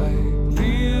like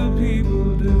real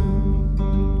people do.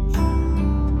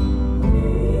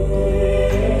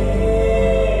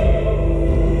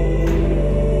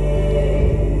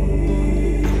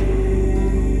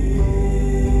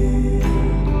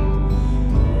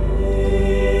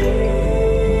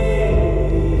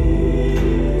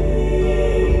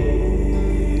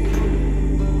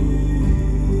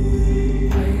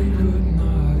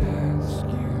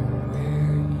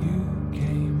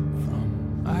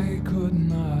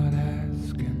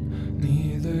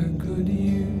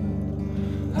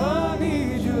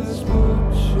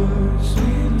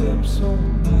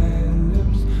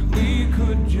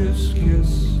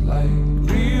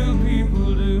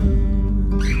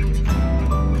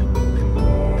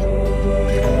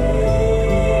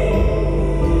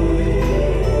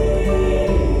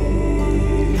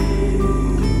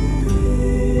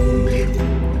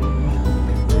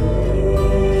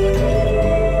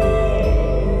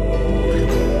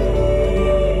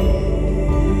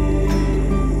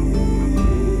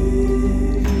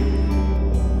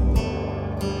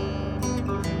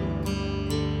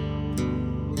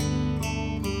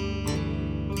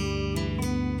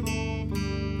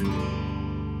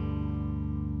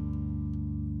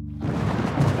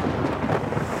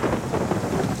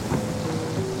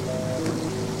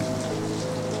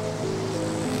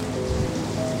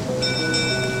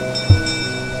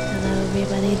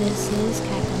 This is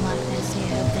Captain Loch Nessie. I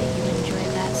hope that you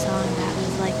enjoyed that song. That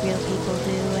was Like Real People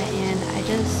Do, and I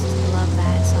just love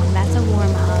that song. That's a warm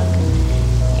hug,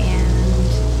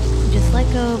 and just let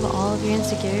go of all of your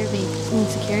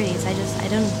insecurities. I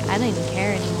don't even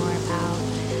care anymore about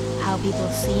how people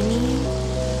see me,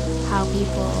 how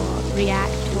people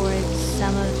react towards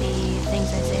some of the things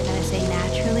I say that I say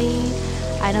naturally.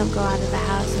 I don't go out of the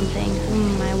house and think,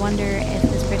 I wonder if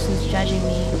this person's judging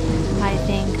me.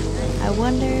 I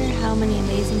wonder how many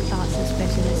amazing thoughts this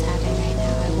person is having right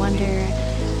now. I wonder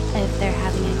if they're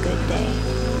having a good day.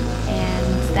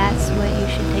 And that's what you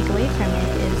should take away from it,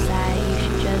 is that you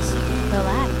should just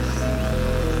relax.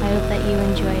 I hope that you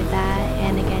enjoyed that,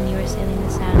 and again, you are sailing the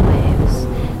sound waves.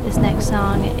 This next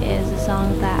song is a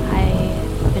song that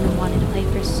I've been wanting to play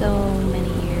for so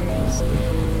many years,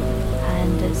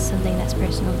 and it's something that's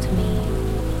personal to me.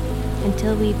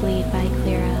 Until We Bleed by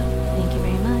Cleara. Thank you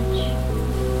very much.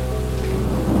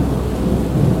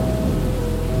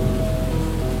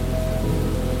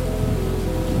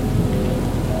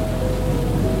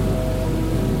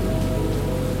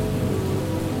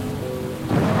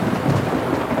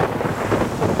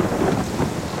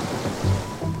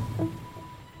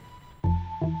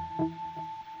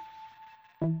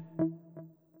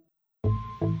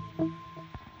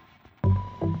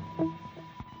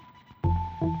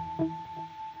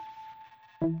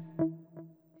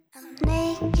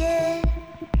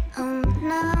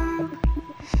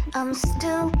 I'm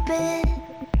stupid,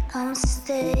 I'm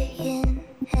staying.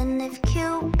 And if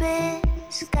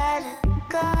Cupid's got a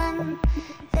gun,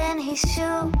 then he's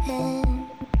shooting.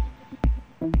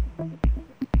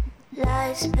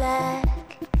 Life's black,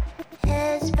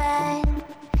 heads bang.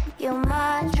 You're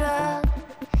my drug,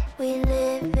 we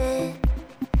live it.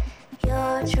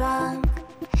 You're drunk,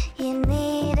 you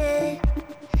need it.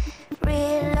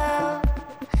 Real love,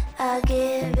 I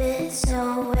give it.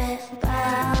 So we're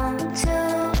bound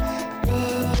to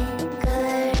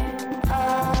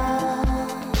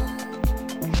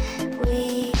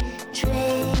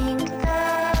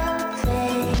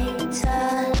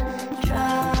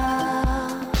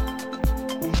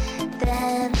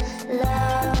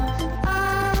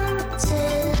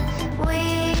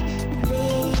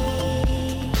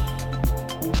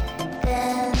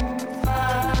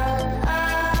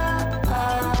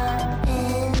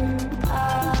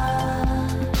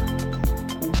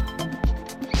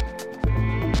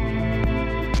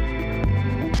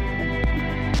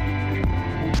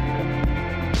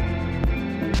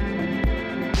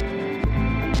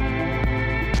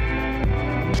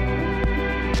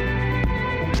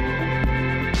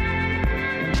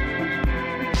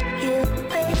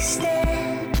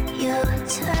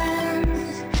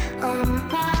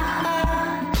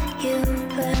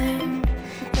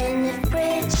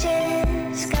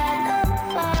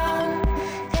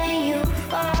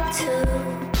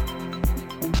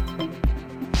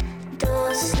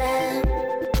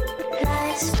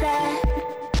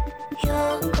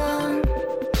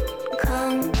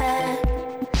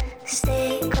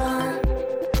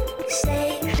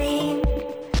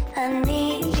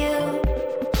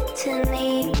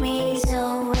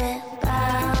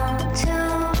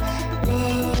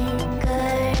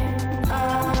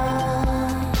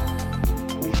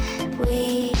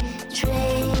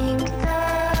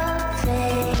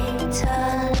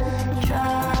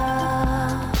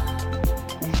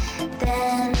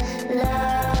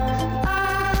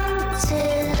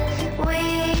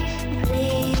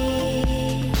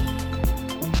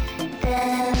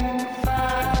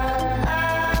fall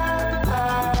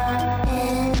apart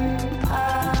in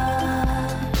parts.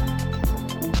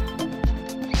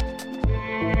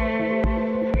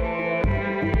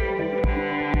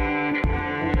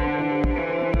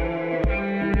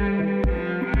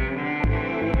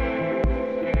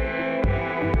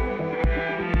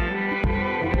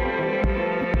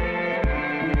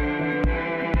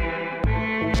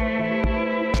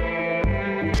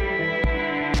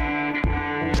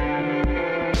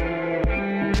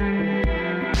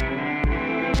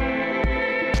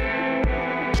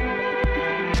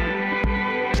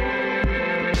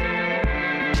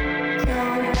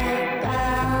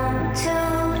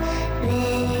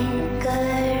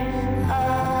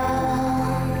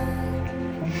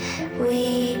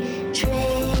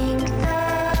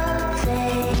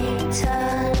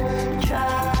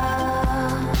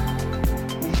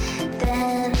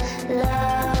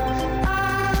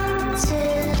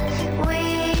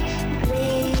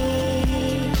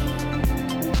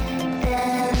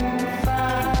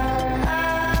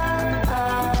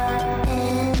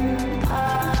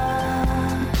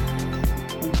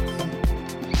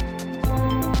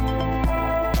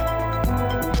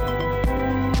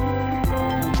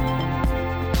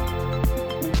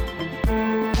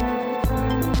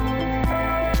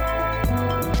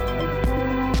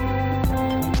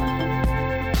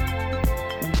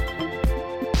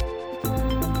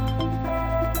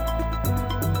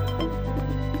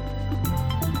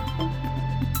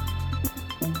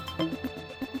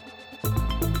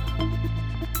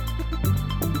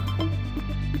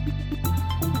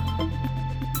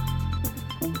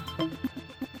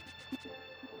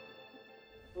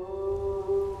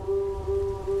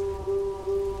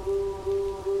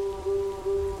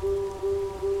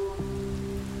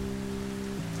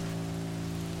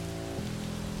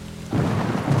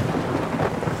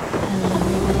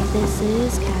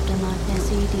 is Captain Loch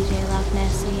Nessie, DJ Loch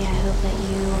Nessie. I hope that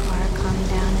you are calming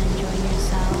down and enjoying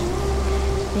yourself.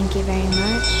 Thank you very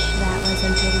much. That was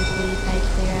Until We Bleed by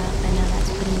Clear Up. I know that's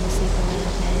putting you to sleep a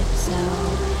little bit, so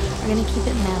we're going to keep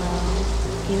it mellow.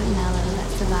 Keep it mellow,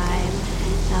 that's the vibe.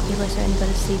 Now people are starting to go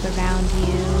to sleep around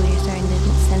you. You're starting to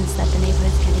sense that the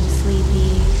neighborhood's getting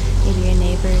sleepy. Maybe your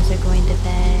neighbors are going to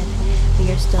bed, but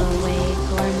you're still awake,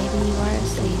 or maybe you are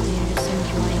asleep and you're just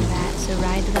enjoying that. So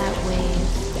ride that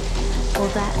wave.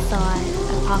 Hold that thought.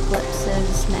 Apocalypse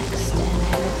is next, and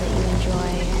I hope that you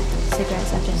enjoy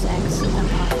Cigarettes After Sex,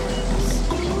 Apocalypse.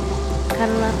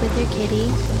 Cuddle up with your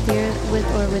kitty, with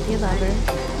your lover,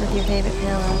 with your favorite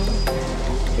pillow.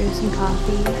 Brew some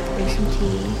coffee, brew some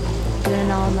tea, do an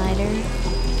all-nighter.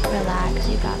 Relax,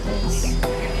 you got this.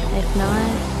 If not,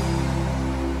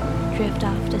 drift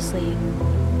off to sleep.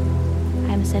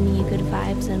 I'm sending you good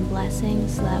vibes and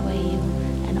blessings so that way you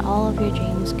and all of your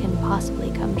dreams can possibly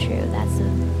come true. That's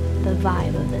the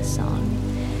vibe of this song.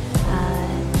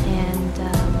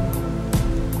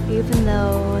 Even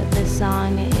though this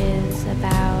song is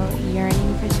about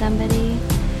yearning for somebody,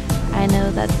 I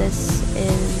know that this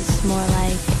is more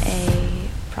like a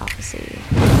prophecy.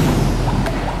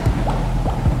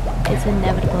 It's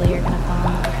inevitable you're gonna fall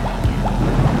in love with me again.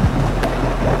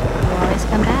 You always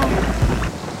come back.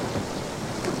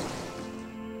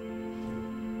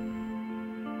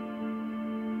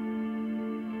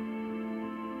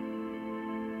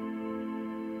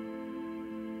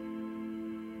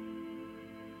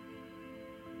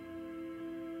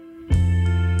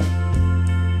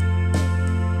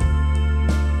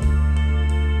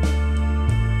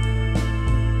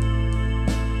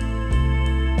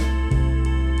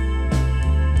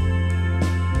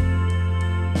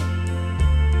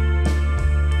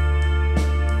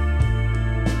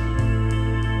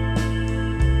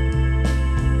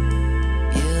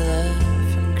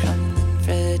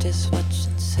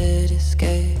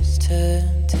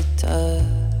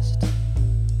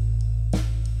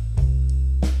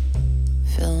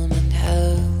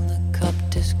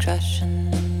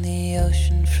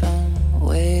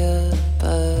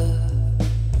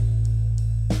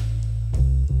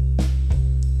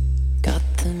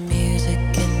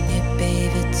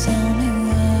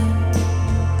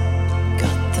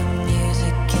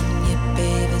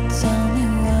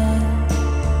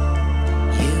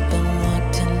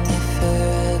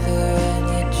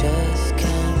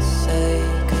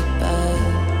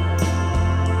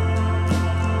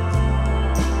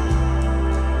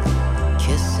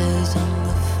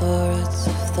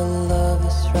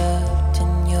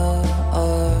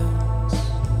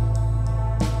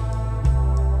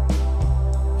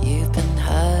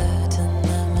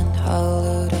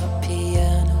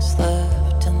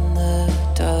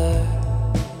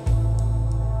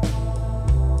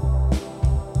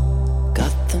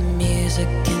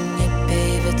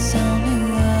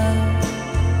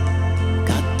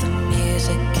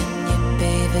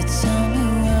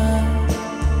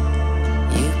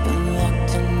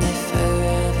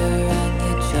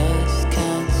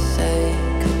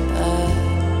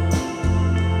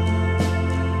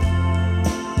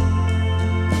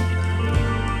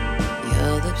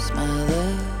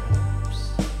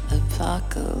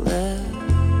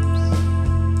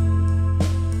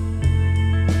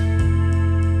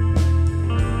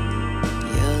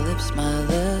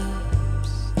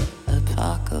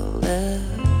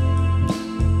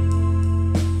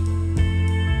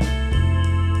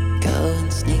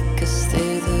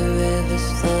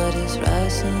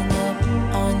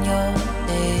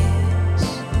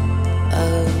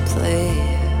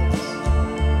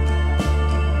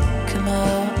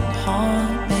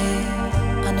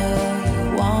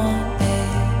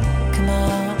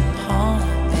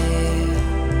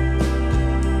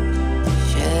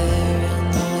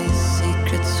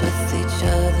 With each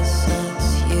other since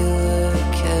you were a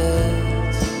kid.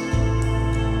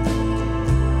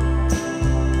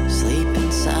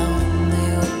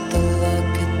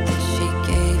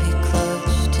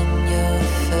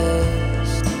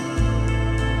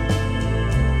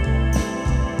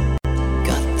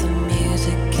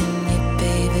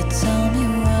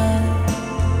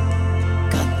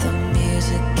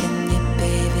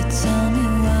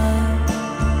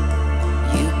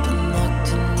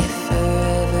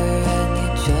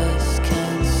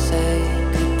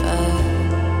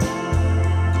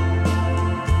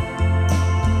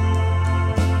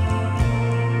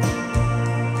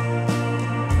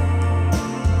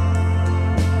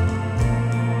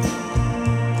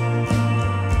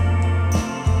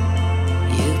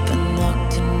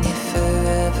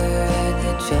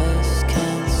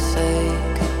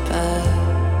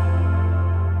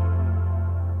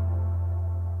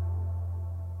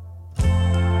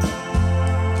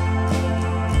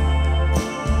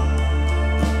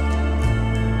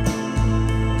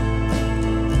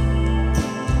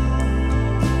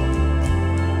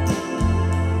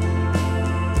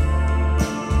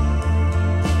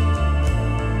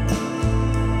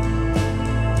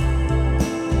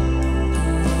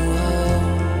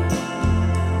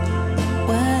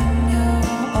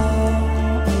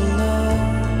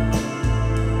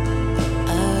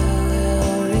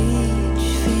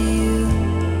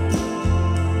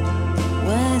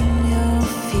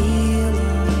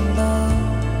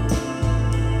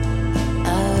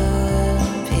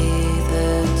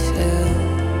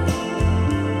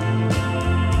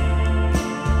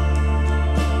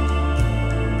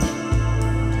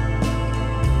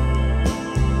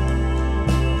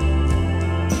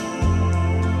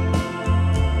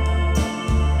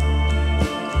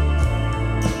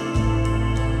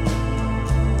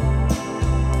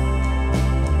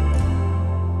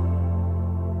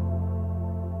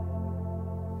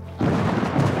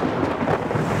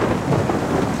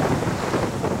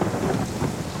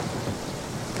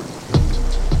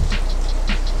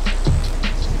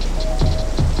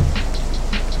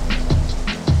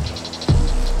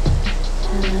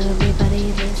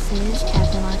 everybody, this is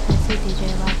Captain Loch Nessie, DJ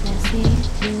Loch Nessie,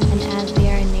 and as we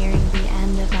are nearing the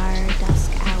end of our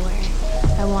dusk hour,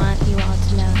 I want you all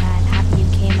to know that happy you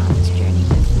came on this journey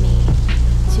with me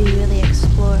to really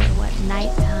explore what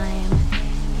nighttime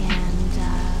and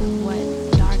what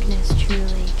darkness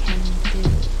truly can do.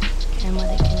 And what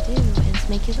it can do is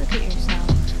make you look at yourself.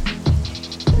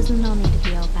 It doesn't all need to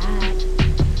be all bad.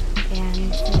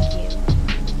 And thank you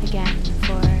again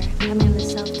for coming on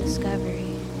this self-discovery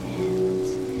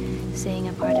and seeing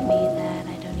a part of me that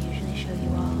I don't usually show you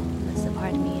all. That's the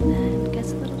part of me that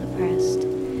gets a little depressed.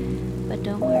 But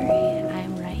don't worry,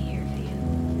 I'm right here for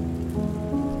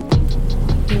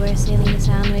you. You are sailing the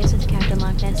sound waves with Captain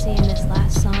Loch Nessie, and this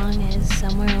last song is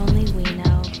Somewhere Only We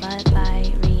Know, but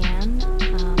by Rianne.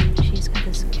 She's got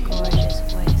this gorgeous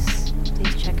voice.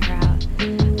 Please check her out.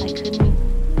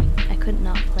 I could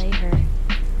not play her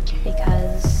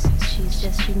because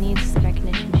she needs the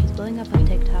recognition. She's blowing up on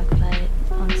TikTok, but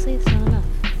honestly, it's not enough.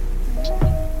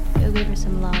 Go give her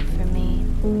some love from me.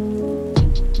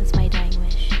 That's my dying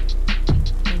wish.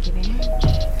 Thank you very much.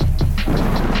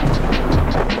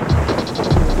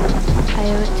 I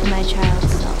owe it to my child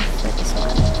self for this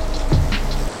one.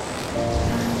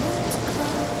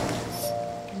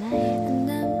 An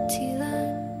empty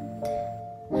land.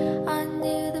 I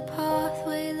knew the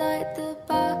pathway like the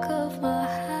back of my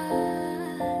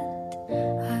hand.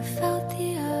 I felt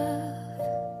the earth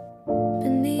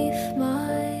beneath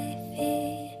my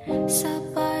feet. Sat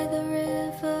by the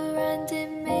river and it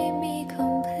made me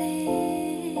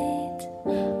complete.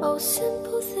 Oh,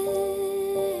 simple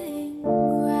thing,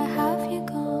 where have you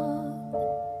gone?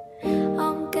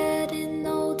 I'm getting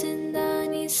old and I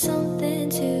need something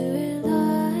to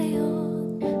rely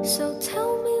on. So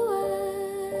tell me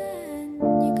when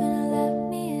you're gonna let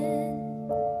me in.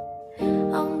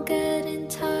 I'm getting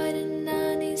tired and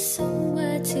I need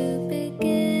somewhere to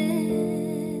begin.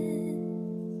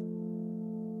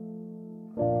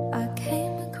 I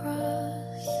came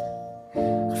across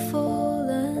a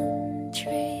fallen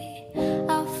tree.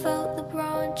 I felt the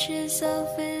branches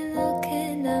of it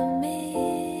looking at me.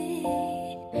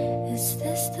 Is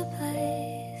this the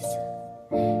place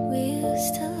we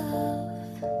used to love?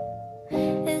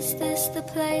 Is this the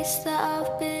place that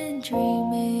I've been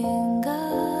dreaming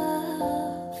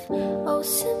of? Oh,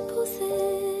 simple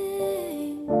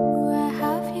thing, where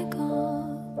have you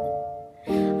gone?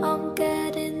 I'm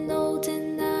getting old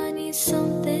and I need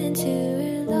something to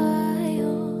rely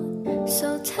on.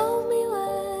 So tell me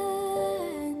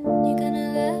when you're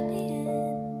gonna let me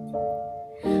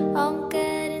in. I'm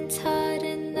getting tired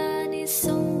and I need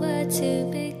somewhere to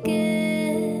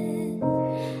begin.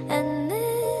 And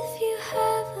if you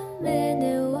have a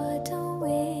minute, why don't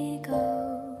we go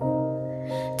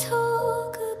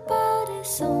talk about it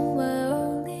somewhere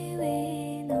only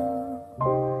we know?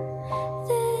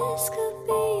 This could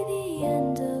be the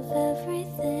end of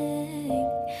everything.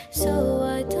 So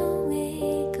why don't we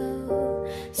go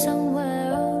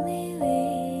somewhere only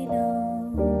we know?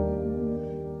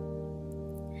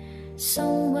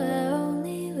 Somewhere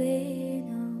only we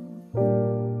know.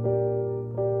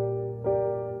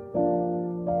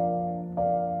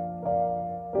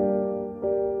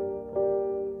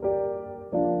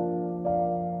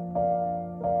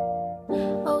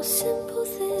 Oh, simple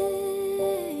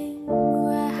thing,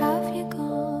 where have you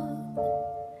gone?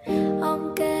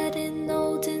 I'm getting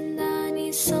old and I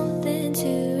need something to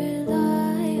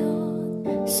rely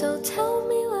on. So tell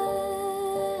me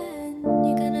when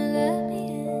you're gonna let me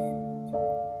in.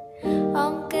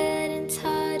 I'm getting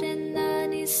tired and I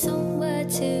need somewhere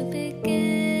to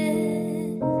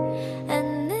begin.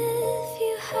 And if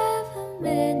you have a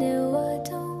minute, why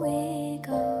don't we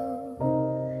go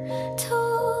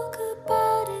talk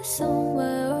about it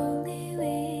somewhere only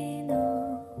we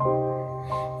know?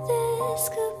 This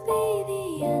could be the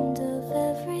end of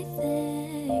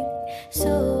everything. So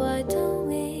why don't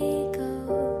we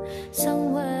go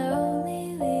somewhere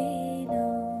only we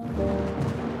know?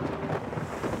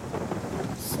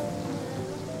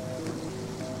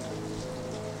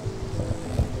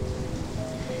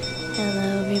 Hello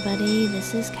everybody,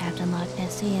 this is Captain Loch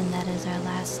Nessie, and that is our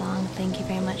last song. Thank you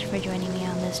very much for joining me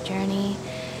on this journey.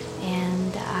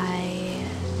 And I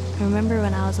remember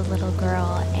when I was a little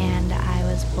girl and I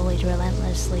was bullied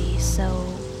relentlessly, so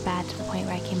bad to the point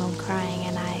where I came home crying,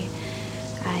 and I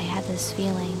had this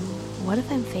feeling, what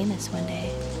if I'm famous one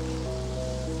day?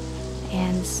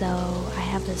 And so I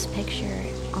have this picture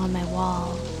on my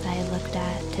wall that I looked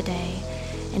at today,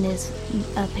 and is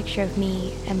a picture of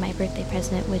me and my birthday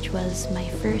present, which was my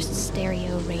first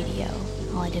stereo radio.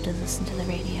 All I did was listen to the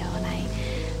radio, and I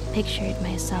pictured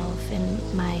myself in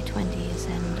my 20s,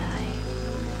 and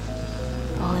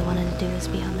all I wanted to do was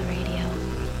be on the radio.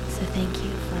 So thank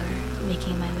you for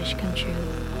making my wish come true,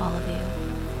 all of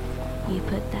you. You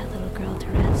put that little girl to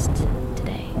rest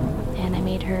today, and I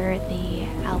made her the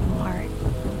album art.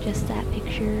 Just that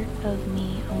picture of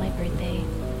me on my birthday.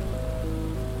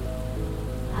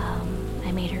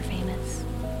 I made her famous.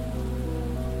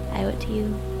 I owe it to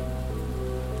you.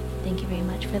 Thank you very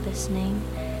much for listening,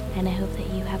 and I hope that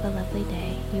you have a lovely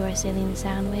day. You are sailing the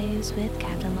sound waves with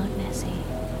Captain Loch Nessie.